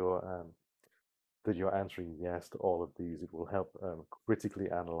sure that you're answering yes to all of these. It will help critically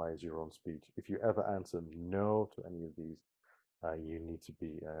analyze your own speech. If you ever answer no to any of these, you need to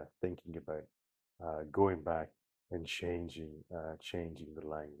be thinking about going back and changing the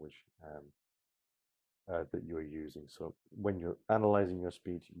language that you're using. So when you're analyzing your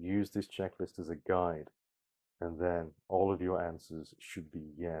speech, use this checklist as a guide, and then all of your answers should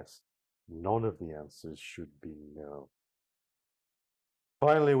be yes. None of the answers should be no.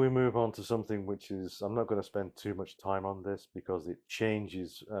 Finally, we move on to something which is, I'm not going to spend too much time on this because it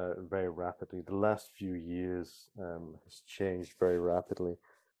changes very rapidly. The last few years has changed very rapidly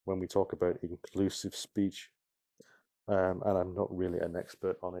when we talk about inclusive speech, and I'm not really an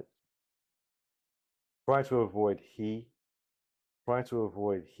expert on it. Try to avoid he, try to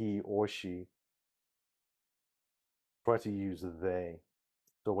avoid he or she, try to use they.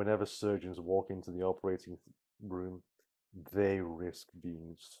 So whenever surgeons walk into the operating room, they risk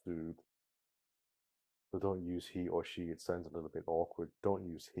being sued. So don't use he or she. It sounds a little bit awkward. Don't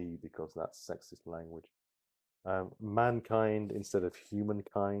use he because that's sexist language. Mankind instead of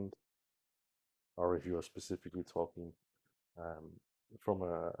humankind, or if you're specifically talking from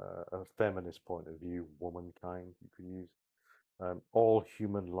a feminist point of view, womankind, you could use. All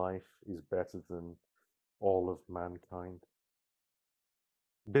human life is better than all of mankind.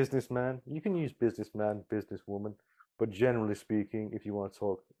 Businessman, you can use businessman, businesswoman, but generally speaking, if you want to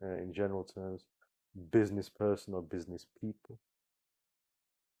talk in general terms, business person or business people.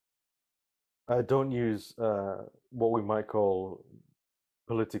 Don't use what we might call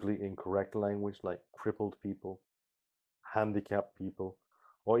politically incorrect language like crippled people, handicapped people,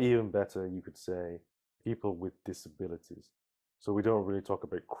 or even better, you could say people with disabilities. So we don't really talk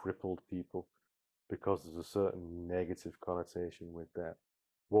about crippled people because there's a certain negative connotation with that.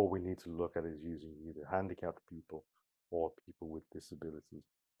 What we need to look at is using either handicapped people or people with disabilities.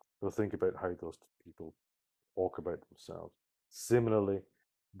 So think about how those people talk about themselves. Similarly,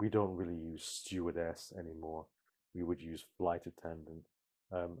 we don't really use stewardess anymore. We would use flight attendant,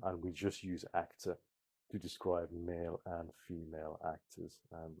 and we just use actor to describe male and female actors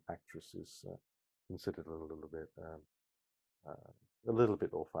and actresses. Considered a little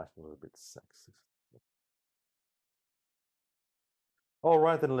bit old-fashioned, a little bit sexist. All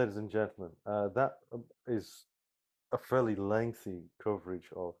right, then, ladies and gentlemen, that is a fairly lengthy coverage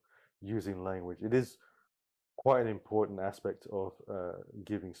of using language. It is quite an important aspect of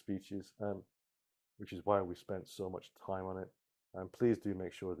giving speeches, which is why we spent so much time on it. And please do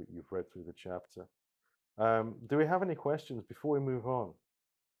make sure that you've read through the chapter. Do we have any questions before we move on?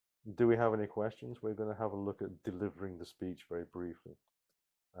 Do we have any questions? We're going to have a look at delivering the speech very briefly.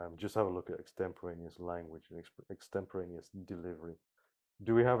 Just have a look at extemporaneous language and extemporaneous delivery.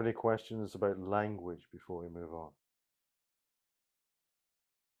 Do we have any questions about language before we move on?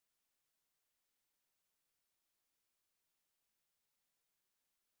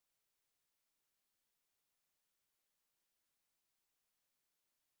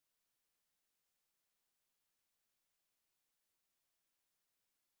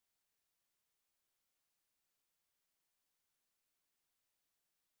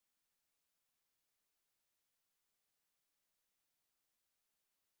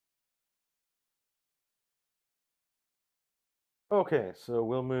 Okay, so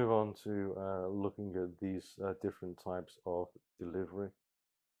we'll move on to looking at these different types of delivery.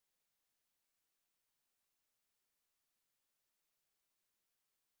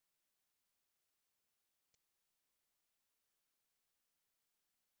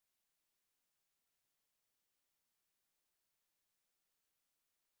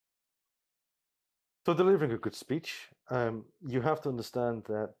 So delivering a good speech, you have to understand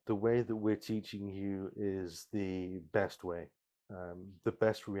that the way that we're teaching you is the best way, the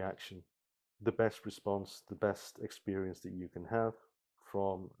best reaction, the best response, the best experience that you can have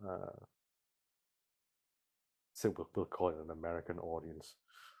from, say, we'll call it an American audience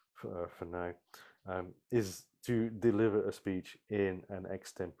for now, is to deliver a speech in an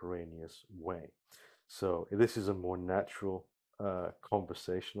extemporaneous way. So this is a more natural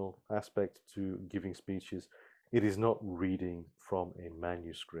conversational aspect to giving speeches. It is not reading from a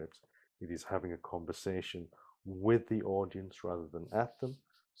manuscript. It is having a conversation with the audience rather than at them.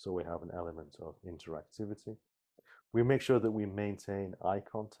 So we have an element of interactivity. We make sure that we maintain eye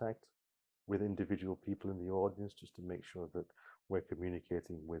contact with individual people in the audience just to make sure that we're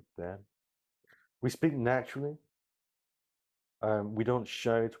communicating with them. We speak naturally. We don't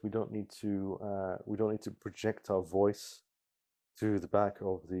shout. We don't need to project our voice to the back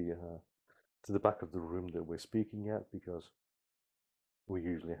of the room that we're speaking at, because we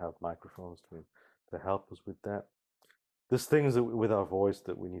usually have microphones to help us with that. There's things that with our voice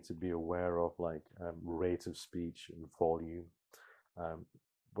that we need to be aware of, like rate of speech and volume.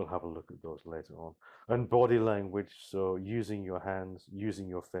 We'll have a look at those later on. And body language, so using your hands, using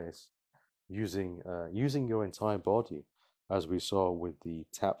your face, using your entire body, as we saw with the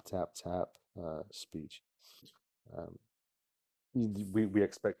tap tap tap speech. Um, we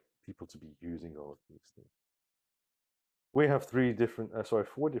expect people to be using all of these things. We have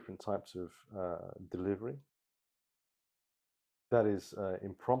four different types of delivery. That is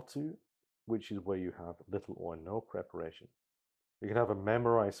impromptu, which is where you have little or no preparation. You can have a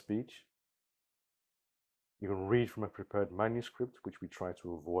memorized speech. You can read from a prepared manuscript, which we try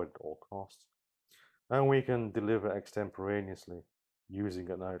to avoid at all costs. And we can deliver extemporaneously using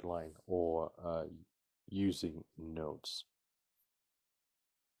an outline or using notes.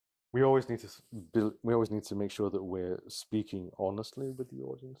 We always need to make sure that we're speaking honestly with the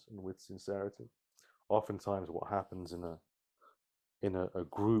audience and with sincerity. Oftentimes, what happens in a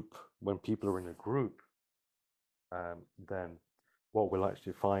group, when people are in a group, then what we'll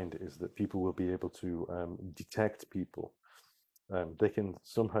actually find is that people will be able to detect people. They can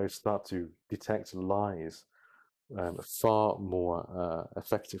somehow start to detect lies far more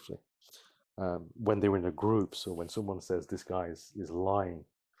effectively when they're in a group. So when someone says this guy is lying,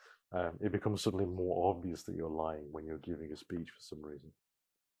 it becomes suddenly more obvious that you're lying when you're giving a speech for some reason.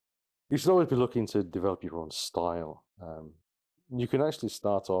 You should always be looking to develop your own style. You can actually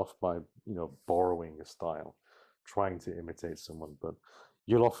start off by borrowing a style, trying to imitate someone, but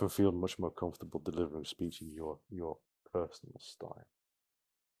you'll often feel much more comfortable delivering speech in your personal style.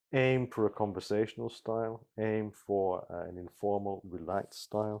 Aim for a conversational style. Aim for an informal, relaxed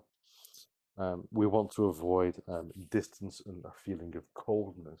style. We want to avoid distance and a feeling of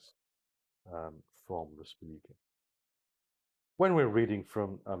coldness from the speaker. When we're reading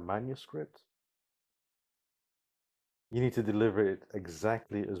from a manuscript, you need to deliver it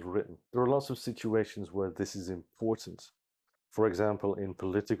exactly as written. There are lots of situations where this is important. For example, in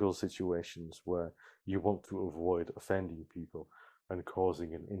political situations where you want to avoid offending people and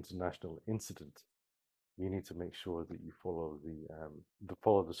causing an international incident, you need to make sure that you follow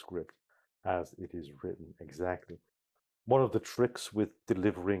the script as it is written exactly. One of the tricks with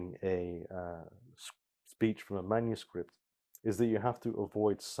delivering a speech from a manuscript is that you have to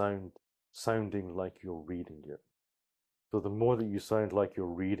avoid sounding like you're reading it. So the more that you sound like you're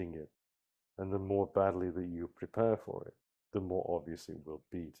reading it, and the more badly that you prepare for it, the more obvious it will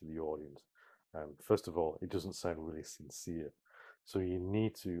be to the audience. First of all, it doesn't sound really sincere. So you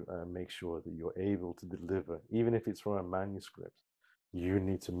need to make sure that you're able to deliver, even if it's from a manuscript, you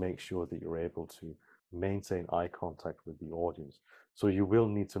need to make sure that you're able to maintain eye contact with the audience. So you will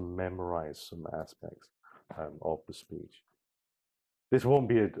need to memorize some aspects of the speech. This won't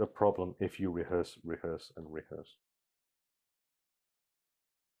be a problem if you rehearse, rehearse, and rehearse.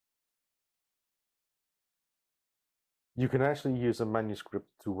 You can actually use a manuscript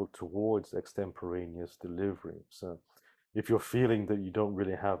to work towards extemporaneous delivery. So if you're feeling that you don't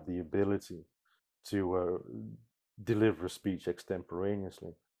really have the ability to deliver a speech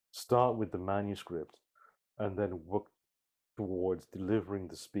extemporaneously, start with the manuscript and then work towards delivering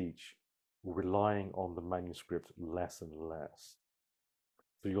the speech, relying on the manuscript less and less.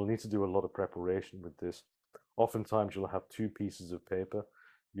 So you'll need to do a lot of preparation with this. Oftentimes you'll have two pieces of paper.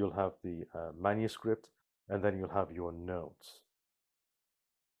 You'll have the manuscript, and then you'll have your notes.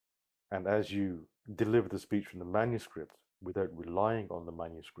 And as you deliver the speech from the manuscript without relying on the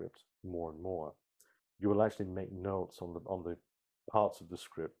manuscript more and more, you will actually make notes on the parts of the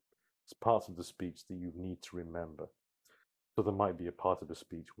script, parts of the speech that you need to remember. So there might be a part of a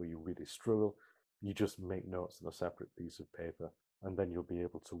speech where you really struggle. You just make notes on a separate piece of paper, and then you'll be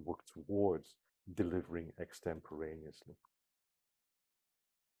able to work towards delivering extemporaneously.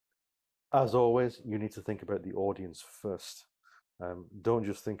 As always, you need to think about the audience first. Don't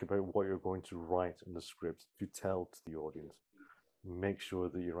just think about what you're going to write in the script to tell to the audience. Make sure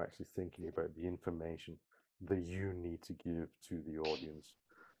that you're actually thinking about the information that you need to give to the audience,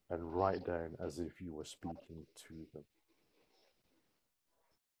 and write down as if you were speaking to them.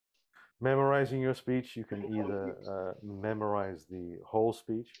 Memorizing your speech, you can either memorize the whole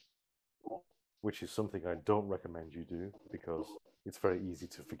speech, which is something I don't recommend you do because it's very easy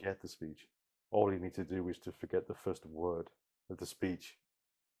to forget the speech. All you need to do is to forget the first word of the speech,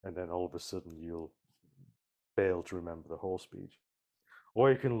 and then all of a sudden you'll fail to remember the whole speech.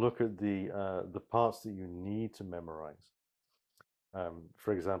 Or you can look at the parts that you need to memorize,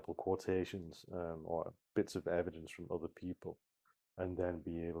 For example, quotations or bits of evidence from other people, and then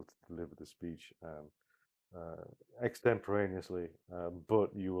be able to deliver the speech extemporaneously.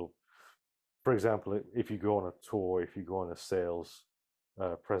 But you will, for example, if you go on a tour, if you go on a sales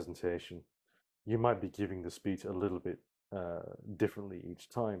presentation, you might be giving the speech a little bit differently each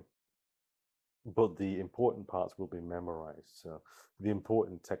time, but the important parts will be memorized. So the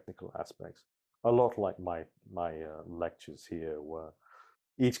important technical aspects, a lot like my lectures here, where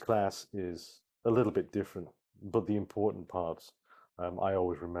each class is a little bit different, but the important parts I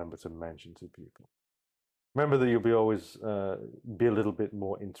always remember to mention to people. Remember that you'll be always be a little bit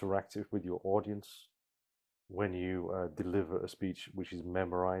more interactive with your audience when you deliver a speech which is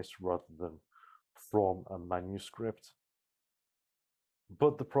memorized rather than from a manuscript.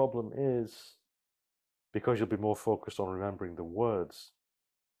 But the problem is, because you'll be more focused on remembering the words,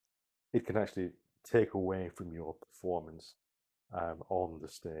 it can actually take away from your performance on the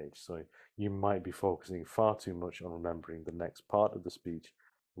stage. So you might be focusing far too much on remembering the next part of the speech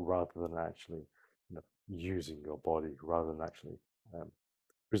rather than actually, using your body, rather than actually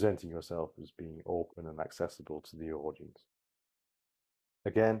presenting yourself as being open and accessible to the audience.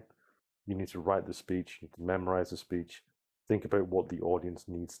 Again, you need to write the speech, you need to memorize the speech, think about what the audience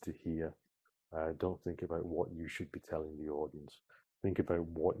needs to hear. Don't think about what you should be telling the audience. Think about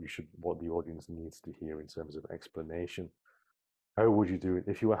what the audience needs to hear in terms of explanation. How would you do it?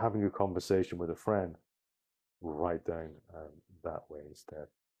 If you were having a conversation with a friend, write down that way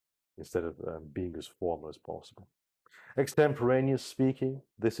instead of being as formal as possible. Extemporaneous speaking,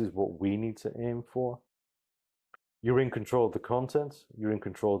 this is what we need to aim for. You're in control of the content, you're in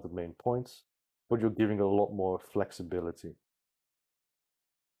control of the main points, but you're giving a lot more flexibility.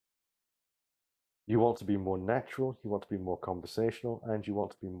 You want to be more natural, you want to be more conversational, and you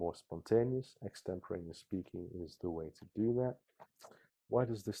want to be more spontaneous. Extemporaneous speaking is the way to do that. Why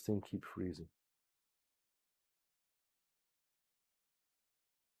does this thing keep freezing?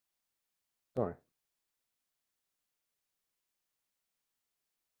 Sorry.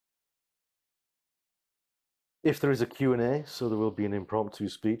 If there is a Q&A, so there will be an impromptu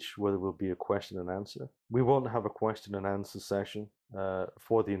speech where there will be a question and answer. We won't have a question and answer session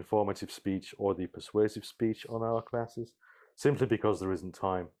for the informative speech or the persuasive speech on our classes, simply because there isn't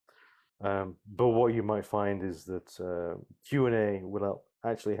time. But what you might find is that Q&A will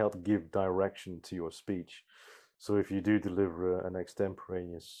actually help give direction to your speech. So if you do deliver an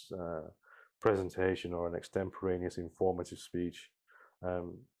extemporaneous presentation or an extemporaneous informative speech,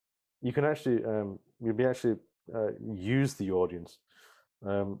 you can actually you'll be actually use the audience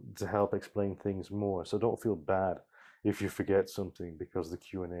to help explain things more. So don't feel bad if you forget something, because the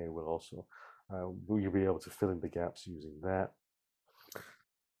Q&A will also you'll be able to fill in the gaps using that.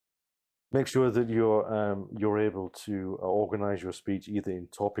 Make sure that you're able to organize your speech either in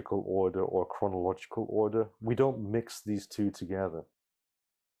topical order or chronological order. We don't mix these two together,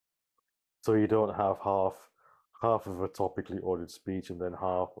 so you don't have half of a topically ordered speech and then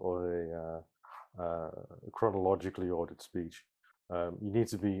half of a chronologically ordered speech. You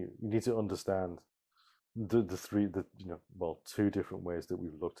need to understand two different ways that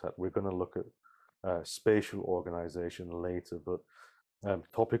we've looked at. We're going to look at spatial organization later, but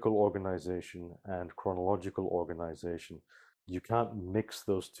topical organization and chronological organization, you can't mix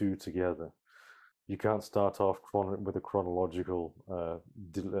those two together. You can't start off with a chronological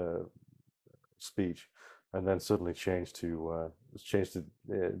speech and then suddenly change to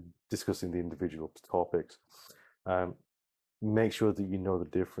discussing the individual topics. Make sure that you know the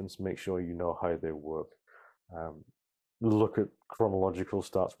difference. Make sure you know how they work. Look at chronological,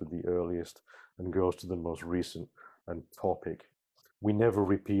 starts with the earliest and goes to the most recent, and topic. We never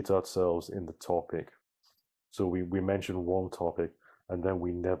repeat ourselves in the topic. So we mention one topic and then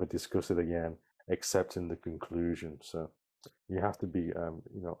we never discuss it again except in the conclusion. So you have to be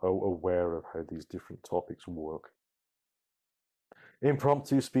aware of how these different topics work.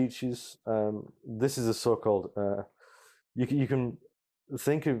 Impromptu speeches. This is a so-called you can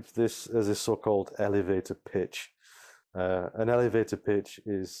think of this as a so-called elevator pitch. An elevator pitch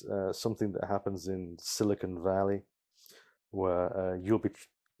is something that happens in Silicon Valley, where you'll be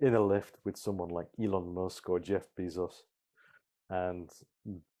in a lift with someone like Elon Musk or Jeff Bezos, and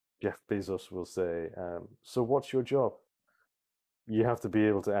Jeff Bezos will say, so what's your job? You have to be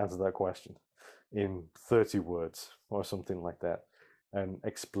able to answer that question in 30 words or something like that, and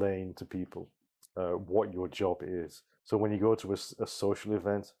explain to people what your job is. So when you go to a social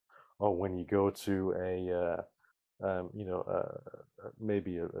event, or when you go to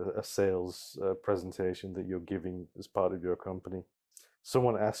maybe a sales presentation that you're giving as part of your company,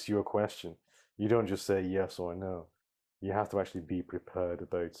 someone asks you a question, you don't just say yes or no. You have to actually be prepared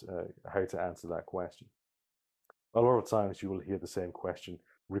about how to answer that question. A lot of times you will hear the same question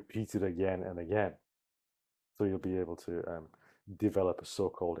repeated again and again. So you'll be able to develop a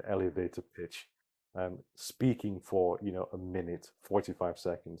so-called elevator pitch, speaking for a minute, 45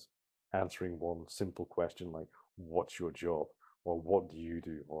 seconds, answering one simple question like, "What's your job?" or "What do you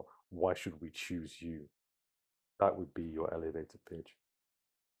do?" or "Why should we choose you?" That would be your elevator pitch.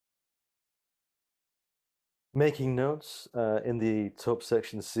 Making notes in the top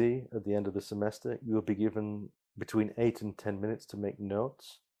section C at the end of the semester, you will be given between 8 and 10 minutes to make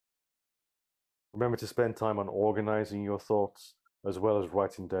notes. Remember to spend time on organizing your thoughts as well as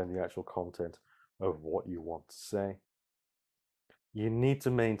writing down the actual content of what you want to say. You need to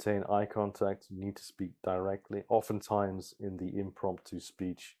maintain eye contact. You need to speak directly. Oftentimes in the impromptu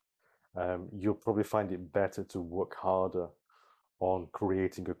speech, you'll probably find it better to work harder on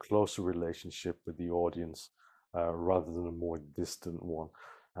creating a closer relationship with the audience rather than a more distant one.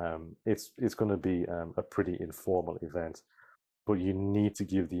 It's going to be a pretty informal event, but you need to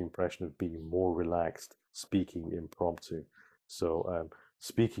give the impression of being more relaxed, speaking impromptu. So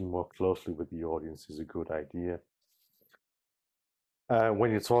speaking more closely with the audience is a good idea.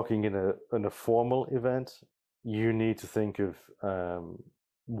 When you're talking in a formal event, you need to think of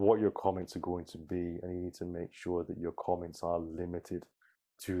what your comments are going to be, and you need to make sure that your comments are limited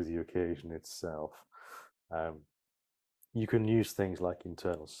to the occasion itself. You can use things like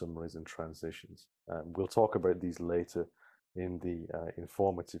internal summaries and transitions. We'll talk about these later in the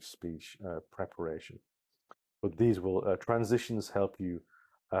informative speech preparation. But these will transitions help you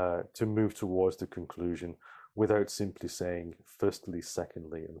to move towards the conclusion without simply saying firstly,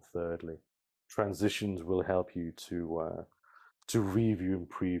 secondly, and thirdly. Transitions will help you to review and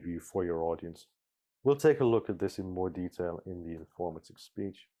preview for your audience. We'll take a look at this in more detail in the informative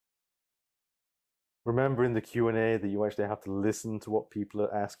speech. Remember in the Q&A that you actually have to listen to what people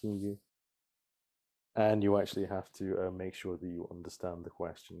are asking you, and you actually have to make sure that you understand the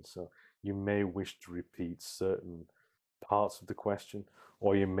question. So you may wish to repeat certain parts of the question,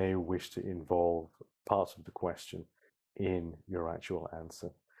 or you may wish to involve parts of the question in your actual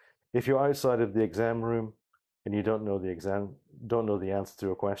answer. If you're outside of the exam room and you don't know the answer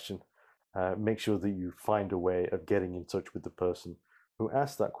to a question, make sure that you find a way of getting in touch with the person who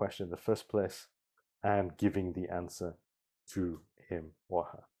asked that question in the first place and giving the answer to him or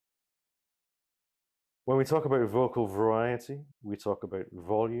her. When we talk about vocal variety, we talk about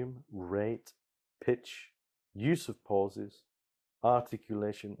volume, rate, pitch, use of pauses,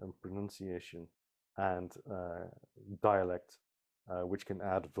 articulation and pronunciation, and dialect, which can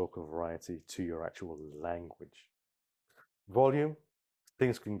add vocal variety to your actual language. Volume,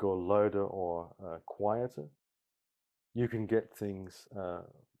 things can go louder or quieter. You can get things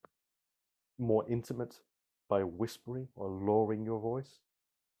more intimate by whispering or lowering your voice.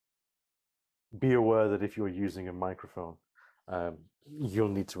 Be aware that if you're using a microphone, you'll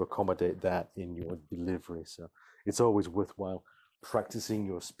need to accommodate that in your delivery. So it's always worthwhile practicing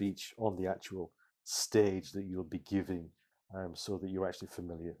your speech on the actual stage that you'll be giving so that you're actually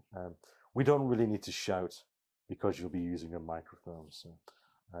familiar. We don't really need to shout because you'll be using a microphone. So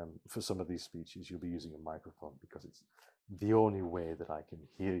for some of these speeches, you'll be using a microphone because it's the only way that I can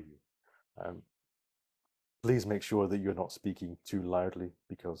hear you. Please make sure that you're not speaking too loudly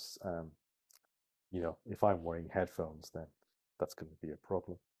because if I'm wearing headphones, then that's going to be a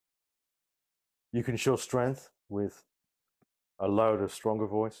problem. You can show strength with a louder, stronger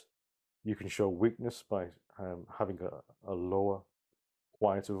voice. You can show weakness by having a lower,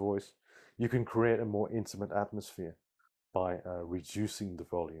 quieter voice. You can create a more intimate atmosphere by reducing the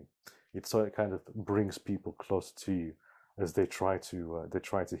volume. It kind of brings people close to you as they try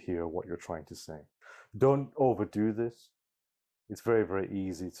to hear what you're trying to say. Don't overdo this. It's very, very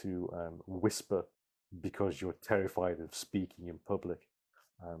easy to whisper because you're terrified of speaking in public.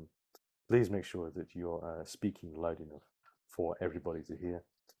 Please make sure that you're speaking loud enough for everybody to hear.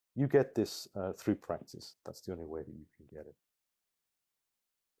 You get this through practice. That's the only way that you can get it.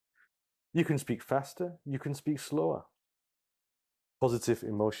 You can speak faster, you can speak slower. Positive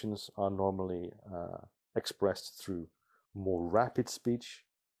emotions are normally expressed through more rapid speech.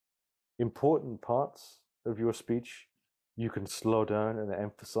 Important parts of your speech, you can slow down and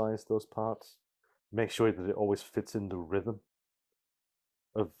emphasize those parts. Make sure that it always fits in the rhythm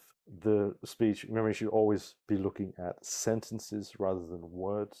of the speech. Remember, you should always be looking at sentences rather than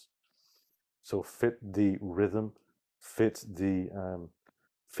words. So fit the rhythm, fit the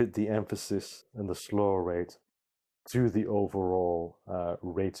emphasis and the slower rate to the overall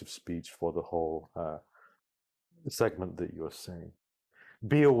rate of speech for the whole segment that you're saying.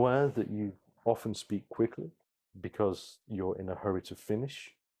 Be aware that you often speak quickly. because you're in a hurry to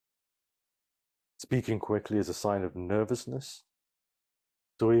finish. Speaking quickly is a sign of nervousness.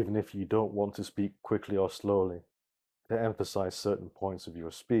 So even if you don't want to speak quickly or slowly, to emphasize certain points of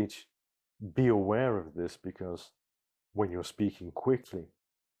your speech, be aware of this, because when you're speaking quickly,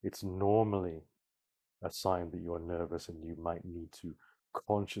 it's normally a sign that you're nervous and you might need to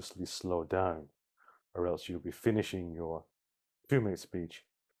consciously slow down, or else you'll be finishing your 2-minute speech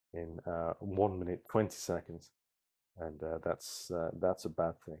in 1 minute 20 seconds, and that's a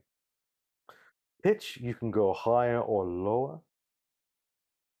bad thing. Pitch, you can go higher or lower.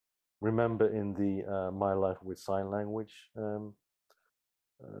 Remember in the My Life with Sign Language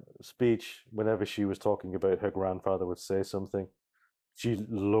speech, whenever she was talking about her grandfather would say something, she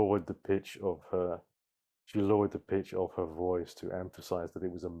lowered the pitch of her voice to emphasize that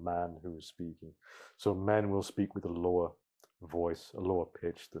it was a man who was speaking. So men will speak with a lower voice, a lower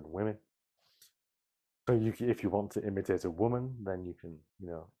pitch than women. So if you want to imitate a woman, then you can,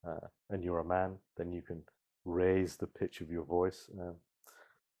 and you're a man, then you can raise the pitch of your voice.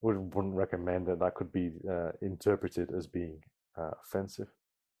 Wouldn't recommend that. That could be interpreted as being offensive.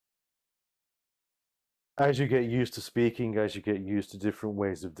 As you get used to speaking, as you get used to different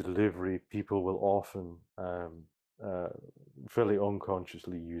ways of delivery, people will often fairly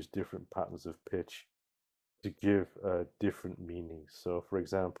unconsciously use different patterns of pitch to give different meanings. So, for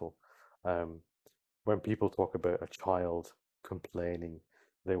example, when people talk about a child complaining,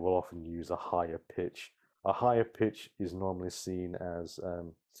 they will often use a higher pitch. A higher pitch is normally seen as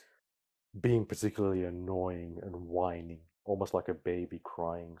being particularly annoying and whining, almost like a baby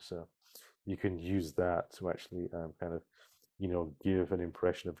crying. So you can use that to actually kind of, give an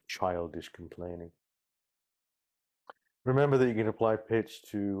impression of childish complaining. Remember that you can apply pitch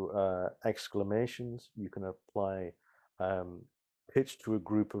to exclamations. You can apply pitch to a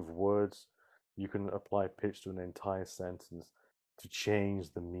group of words. You can apply pitch to an entire sentence to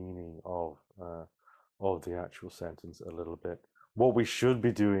change the meaning of the actual sentence a little bit. What we should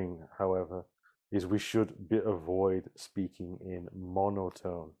be doing, however, is we should avoid speaking in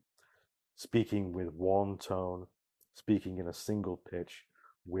monotone, speaking with one tone, speaking in a single pitch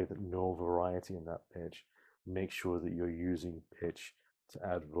with no variety in that pitch. Make sure that you're using pitch to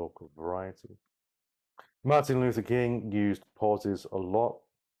add vocal variety. Martin Luther King used pauses a lot.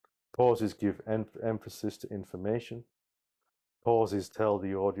 Pauses give emphasis to information. Pauses tell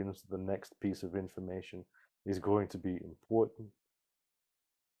the audience the next piece of information is going to be important.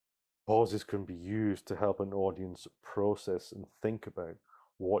 Pauses can be used to help an audience process and think about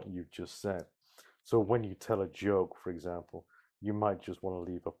what you've just said. So when you tell a joke, for example, you might just want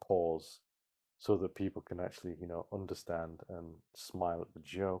to leave a pause so that people can actually, understand and smile at the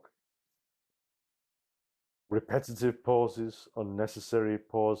joke. Repetitive pauses, unnecessary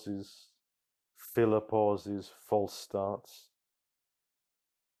pauses, filler pauses, false starts.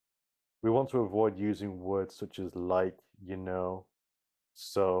 We want to avoid using words such as like,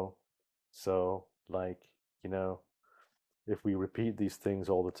 so, like, If we repeat these things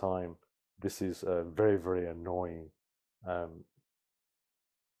all the time, this is very, very annoying.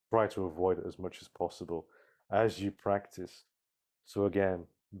 Try to avoid it as much as possible as you practice. So again,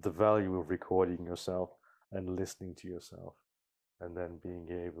 the value of recording yourself and listening to yourself, and then being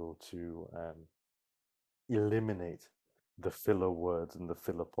able to eliminate the filler words and the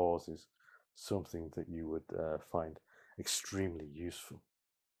filler pauses, something that you would find extremely useful.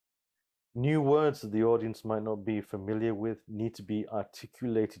 New words that the audience might not be familiar with need to be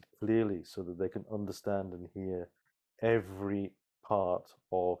articulated clearly so that they can understand and hear every part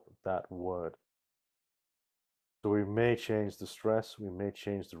of that word. So we may change the stress, we may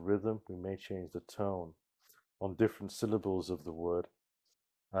change the rhythm, we may change the tone on different syllables of the word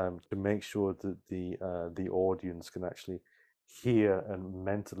to make sure that the audience can actually hear and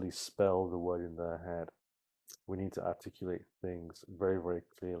mentally spell the word in their head. We need to articulate things very, very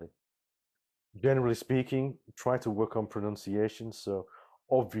clearly. Generally speaking, try to work on pronunciation. So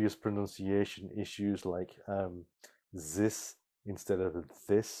obvious pronunciation issues like this instead of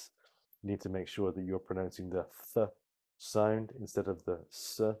this. You need to make sure that you're pronouncing the th sound instead of the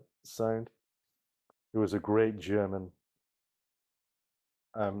s sound. There was a great German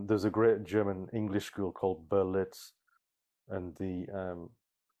there's a great German English school called Berlitz, and the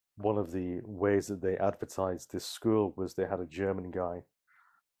one of the ways that they advertised this school was they had a German guy,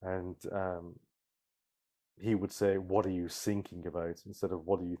 and he would say, "What are you thinking about?" instead of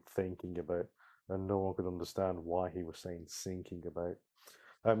 "What are you thinking about?" And no one could understand why he was saying "thinking about."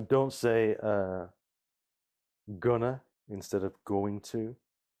 Don't say "gonna" instead of "going to."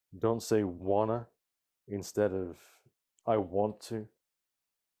 Don't say "wanna" instead of "I want to."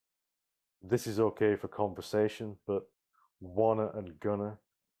 This is okay for conversation, but wanna and gonna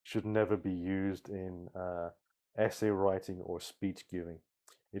should never be used in essay writing or speech giving.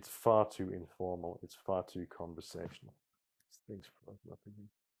 It's far too informal. It's far too conversational. Things for nothing.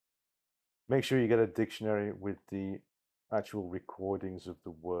 Make sure you get a dictionary with the actual recordings of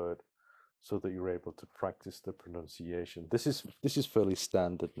the word so that you're able to practice the pronunciation. This is fairly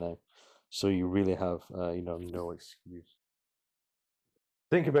standard now, so you really have no excuse.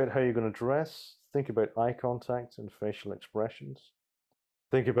 Think about how you're going to dress. Think about eye contact and facial expressions.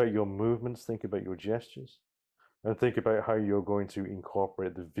 Think about your movements. Think about your gestures, and think about how you're going to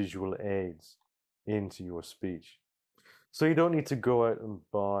incorporate the visual aids into your speech. So you don't need to go out and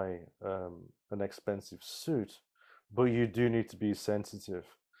buy an expensive suit, but you do need to be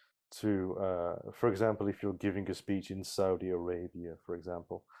sensitive to, for example, if you're giving a speech in Saudi Arabia, for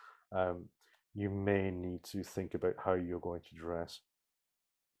example, you may need to think about how you're going to dress.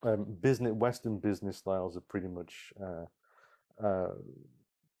 Western business styles are pretty much, uh,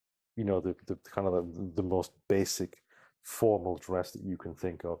 the kind of the most basic formal dress that you can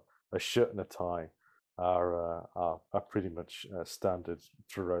think of. A shirt and a tie are pretty much standard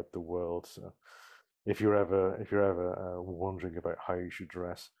throughout the world. So if you're ever wondering about how you should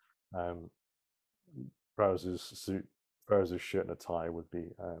dress, um, trousers, shirt, and a tie would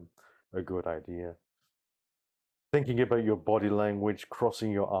be a good idea. Thinking about your body language,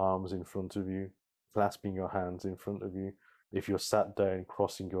 crossing your arms in front of you, clasping your hands in front of you. If you're sat down,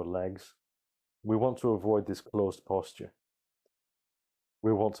 crossing your legs. We want to avoid this closed posture.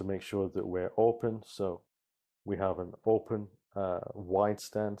 We want to make sure that we're open, so we have an open, wide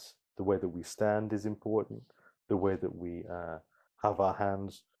stance. The way that we stand is important. The way that we have our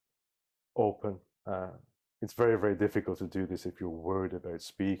hands open. It's very, very difficult to do this if you're worried about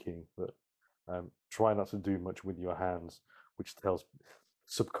speaking, but try not to do much with your hands, which tells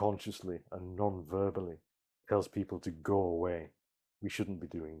subconsciously and non-verbally tells people to go away. We shouldn't be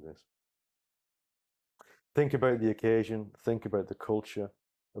doing this. Think about the occasion, think about the culture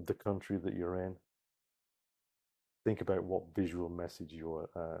of the country that you're in. Think about what visual message you're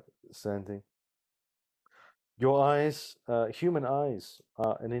sending. Your eyes, human eyes,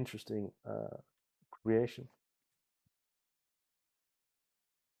 are an interesting creation.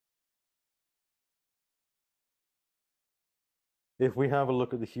 If we have a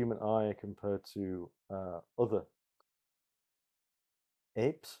look at the human eye compared to other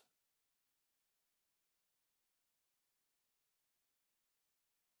apes,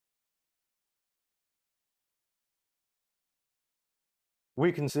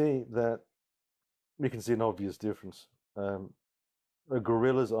 we can see an obvious difference. A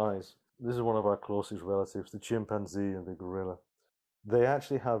gorilla's eyes. This is one of our closest relatives, the chimpanzee and the gorilla. They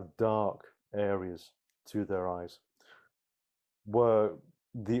actually have dark areas to their eyes, where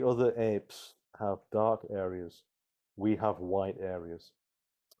the other apes have dark areas, we have white areas.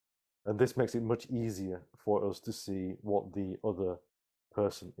 And this makes it much easier for us to see what the other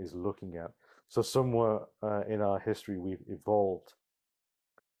person is looking at. So somewhere in our history, we've evolved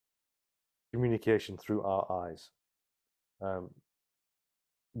communication through our eyes. Um,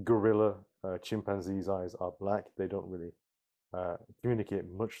 gorilla, chimpanzees' eyes are black. They don't really communicate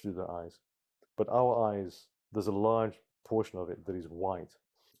much through their eyes. But our eyes, there's a large portion of it that is white.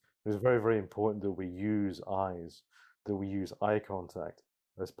 It's very, very important that we use eyes, that we use eye contact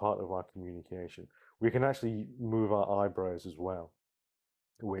as part of our communication. We can actually move our eyebrows as well,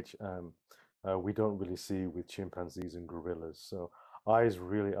 which we don't really see with chimpanzees and gorillas. So eyes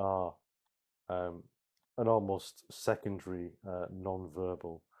really are an almost secondary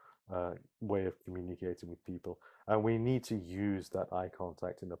non-verbal way of communicating with people. And we need to use that eye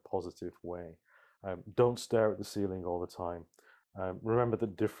contact in a positive way. Don't stare at the ceiling all the time. Remember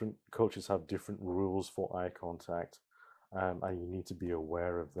that different cultures have different rules for eye contact, and you need to be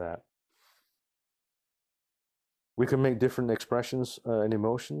aware of that. We can make different expressions and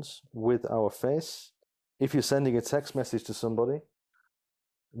emotions with our face. If you're sending a text message to somebody,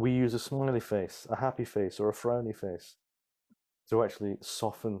 we use a smiley face, a happy face, or a frowny face to actually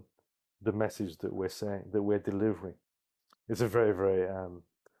soften the message that we're saying, that we're delivering. It's a very, very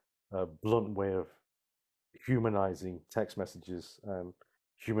blunt way of humanizing text messages.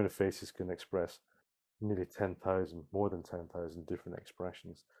 Human faces can express nearly 10,000, more than 10,000 different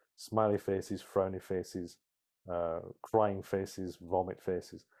expressions. Smiley faces, frowny faces, crying faces, vomit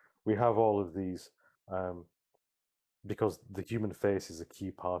faces. We have all of these because the human face is a key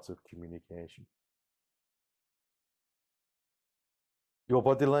part of communication. Your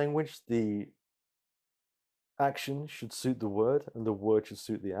body language, the action should suit the word and the word should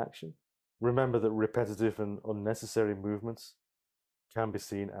suit the action. Remember that repetitive and unnecessary movements can be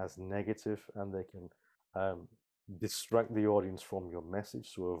seen as negative, and they can distract the audience from your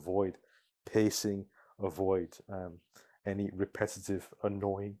message. So avoid pacing, avoid any repetitive,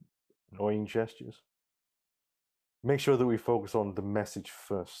 annoying gestures. Make sure that we focus on the message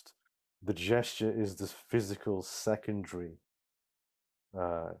first. The gesture is this physical secondary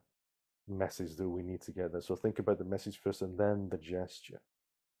message that we need to get there. So think about the message first and then the gesture.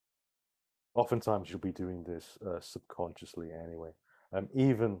 Oftentimes you'll be doing this subconsciously anyway.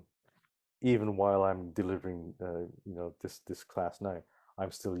 Even while I'm delivering, this class now,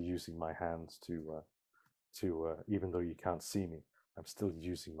 I'm still using my hands to even though you can't see me, I'm still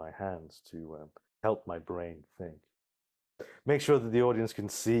using my hands to help my brain think. Make sure that the audience can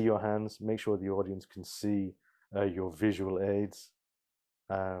see your hands. Make sure the audience can see your visual aids.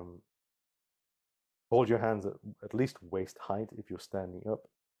 Hold your hands at least waist height if you're standing up,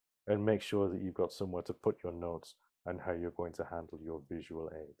 and make sure that you've got somewhere to put your notes and how you're going to handle your visual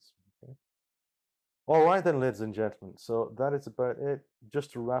aids. Okay? All right then, ladies and gentlemen. So that is about it.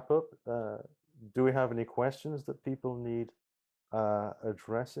 Just to wrap up, do we have any questions that people need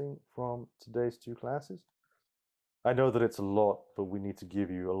addressing from today's two classes? I know that it's a lot, but we need to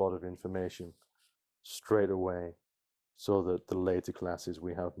give you a lot of information straight away so that the later classes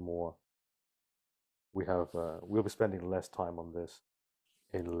we have more. We'll be spending less time on this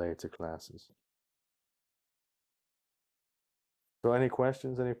in later classes. So any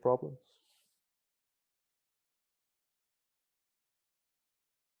questions, any problems?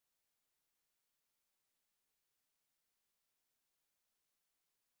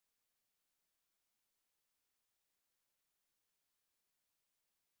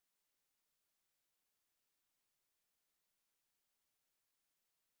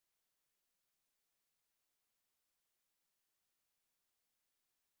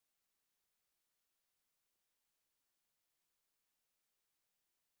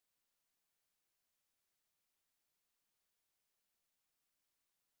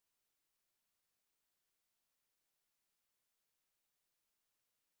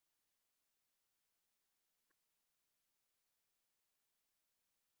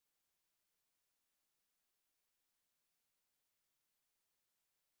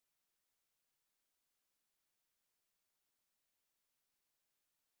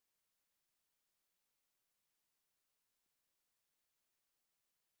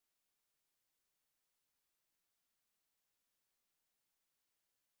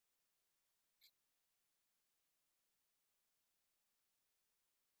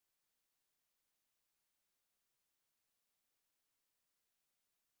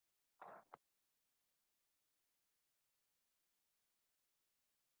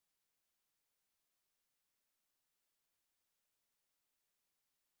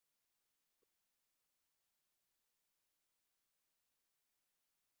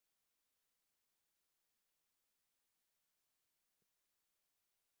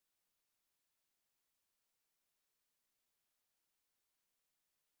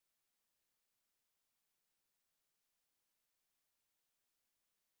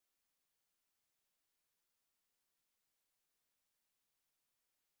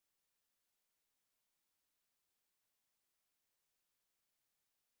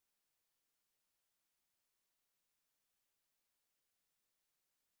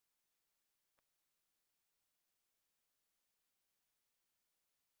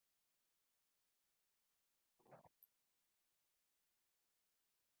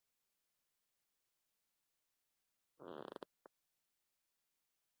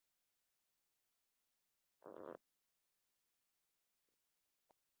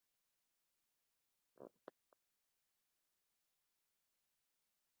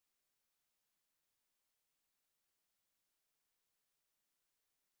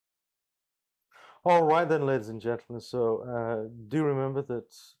 All right then, ladies and gentlemen. So do remember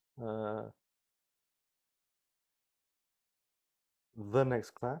that the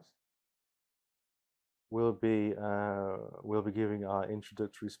next class we'll be giving our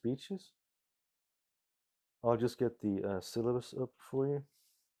introductory speeches. I'll just get the syllabus up for you.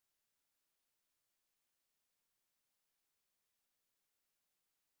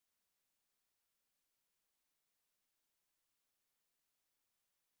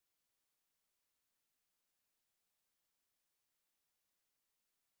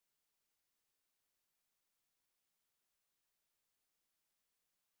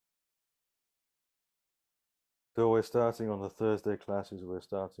 So we're starting on the Thursday classes. We're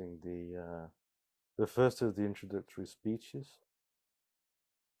starting the first of the introductory speeches.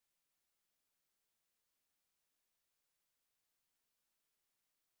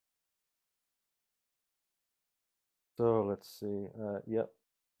 So let's see. Yep.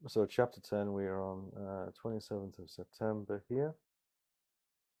 So chapter 10, we are on 27th of September here.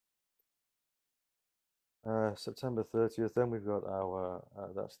 September 30th, then we've got our,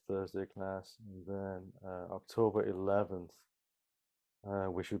 that's Thursday class, and then October 11th,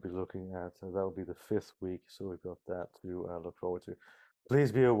 we should be looking at, that will be the 5th week, so we've got that to look forward to.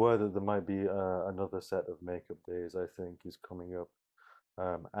 Please be aware that there might be another set of makeup days, I think, is coming up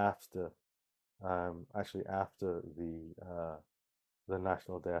after, actually after the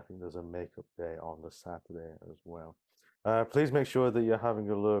National Day. I think there's a makeup day on the Saturday as well. Please make sure that you're having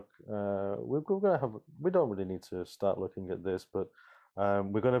a look. We're gonna have. We don't really need to start looking at this, but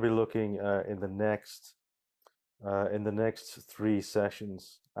we're going to be looking in the next 3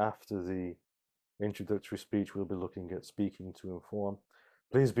 sessions after the introductory speech. We'll be looking at speaking to inform.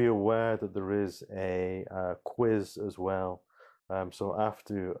 Please be aware that there is a quiz as well. So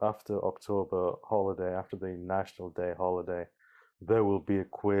after October holiday, after the National Day holiday, there will be a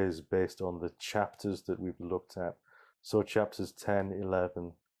quiz based on the chapters that we've looked at. So chapters 10,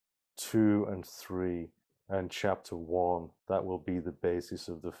 11, 2 and 3, and chapter 1, that will be the basis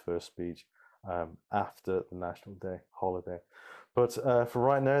of the first speech after the National Day holiday. But for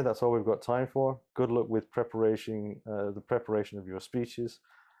right now, that's all we've got time for. Good luck with the preparation of your speeches.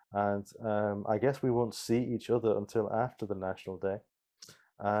 And I guess we won't see each other until after the National Day.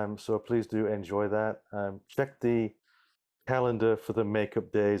 So please do enjoy that. Check the calendar for the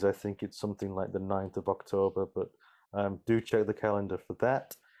makeup days. I think it's something like the 9th of October, but do check the calendar for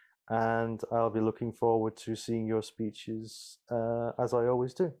that. And I'll be looking forward to seeing your speeches as I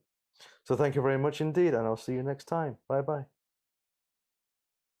always do. So thank you very much indeed, and I'll see you next time. Bye bye.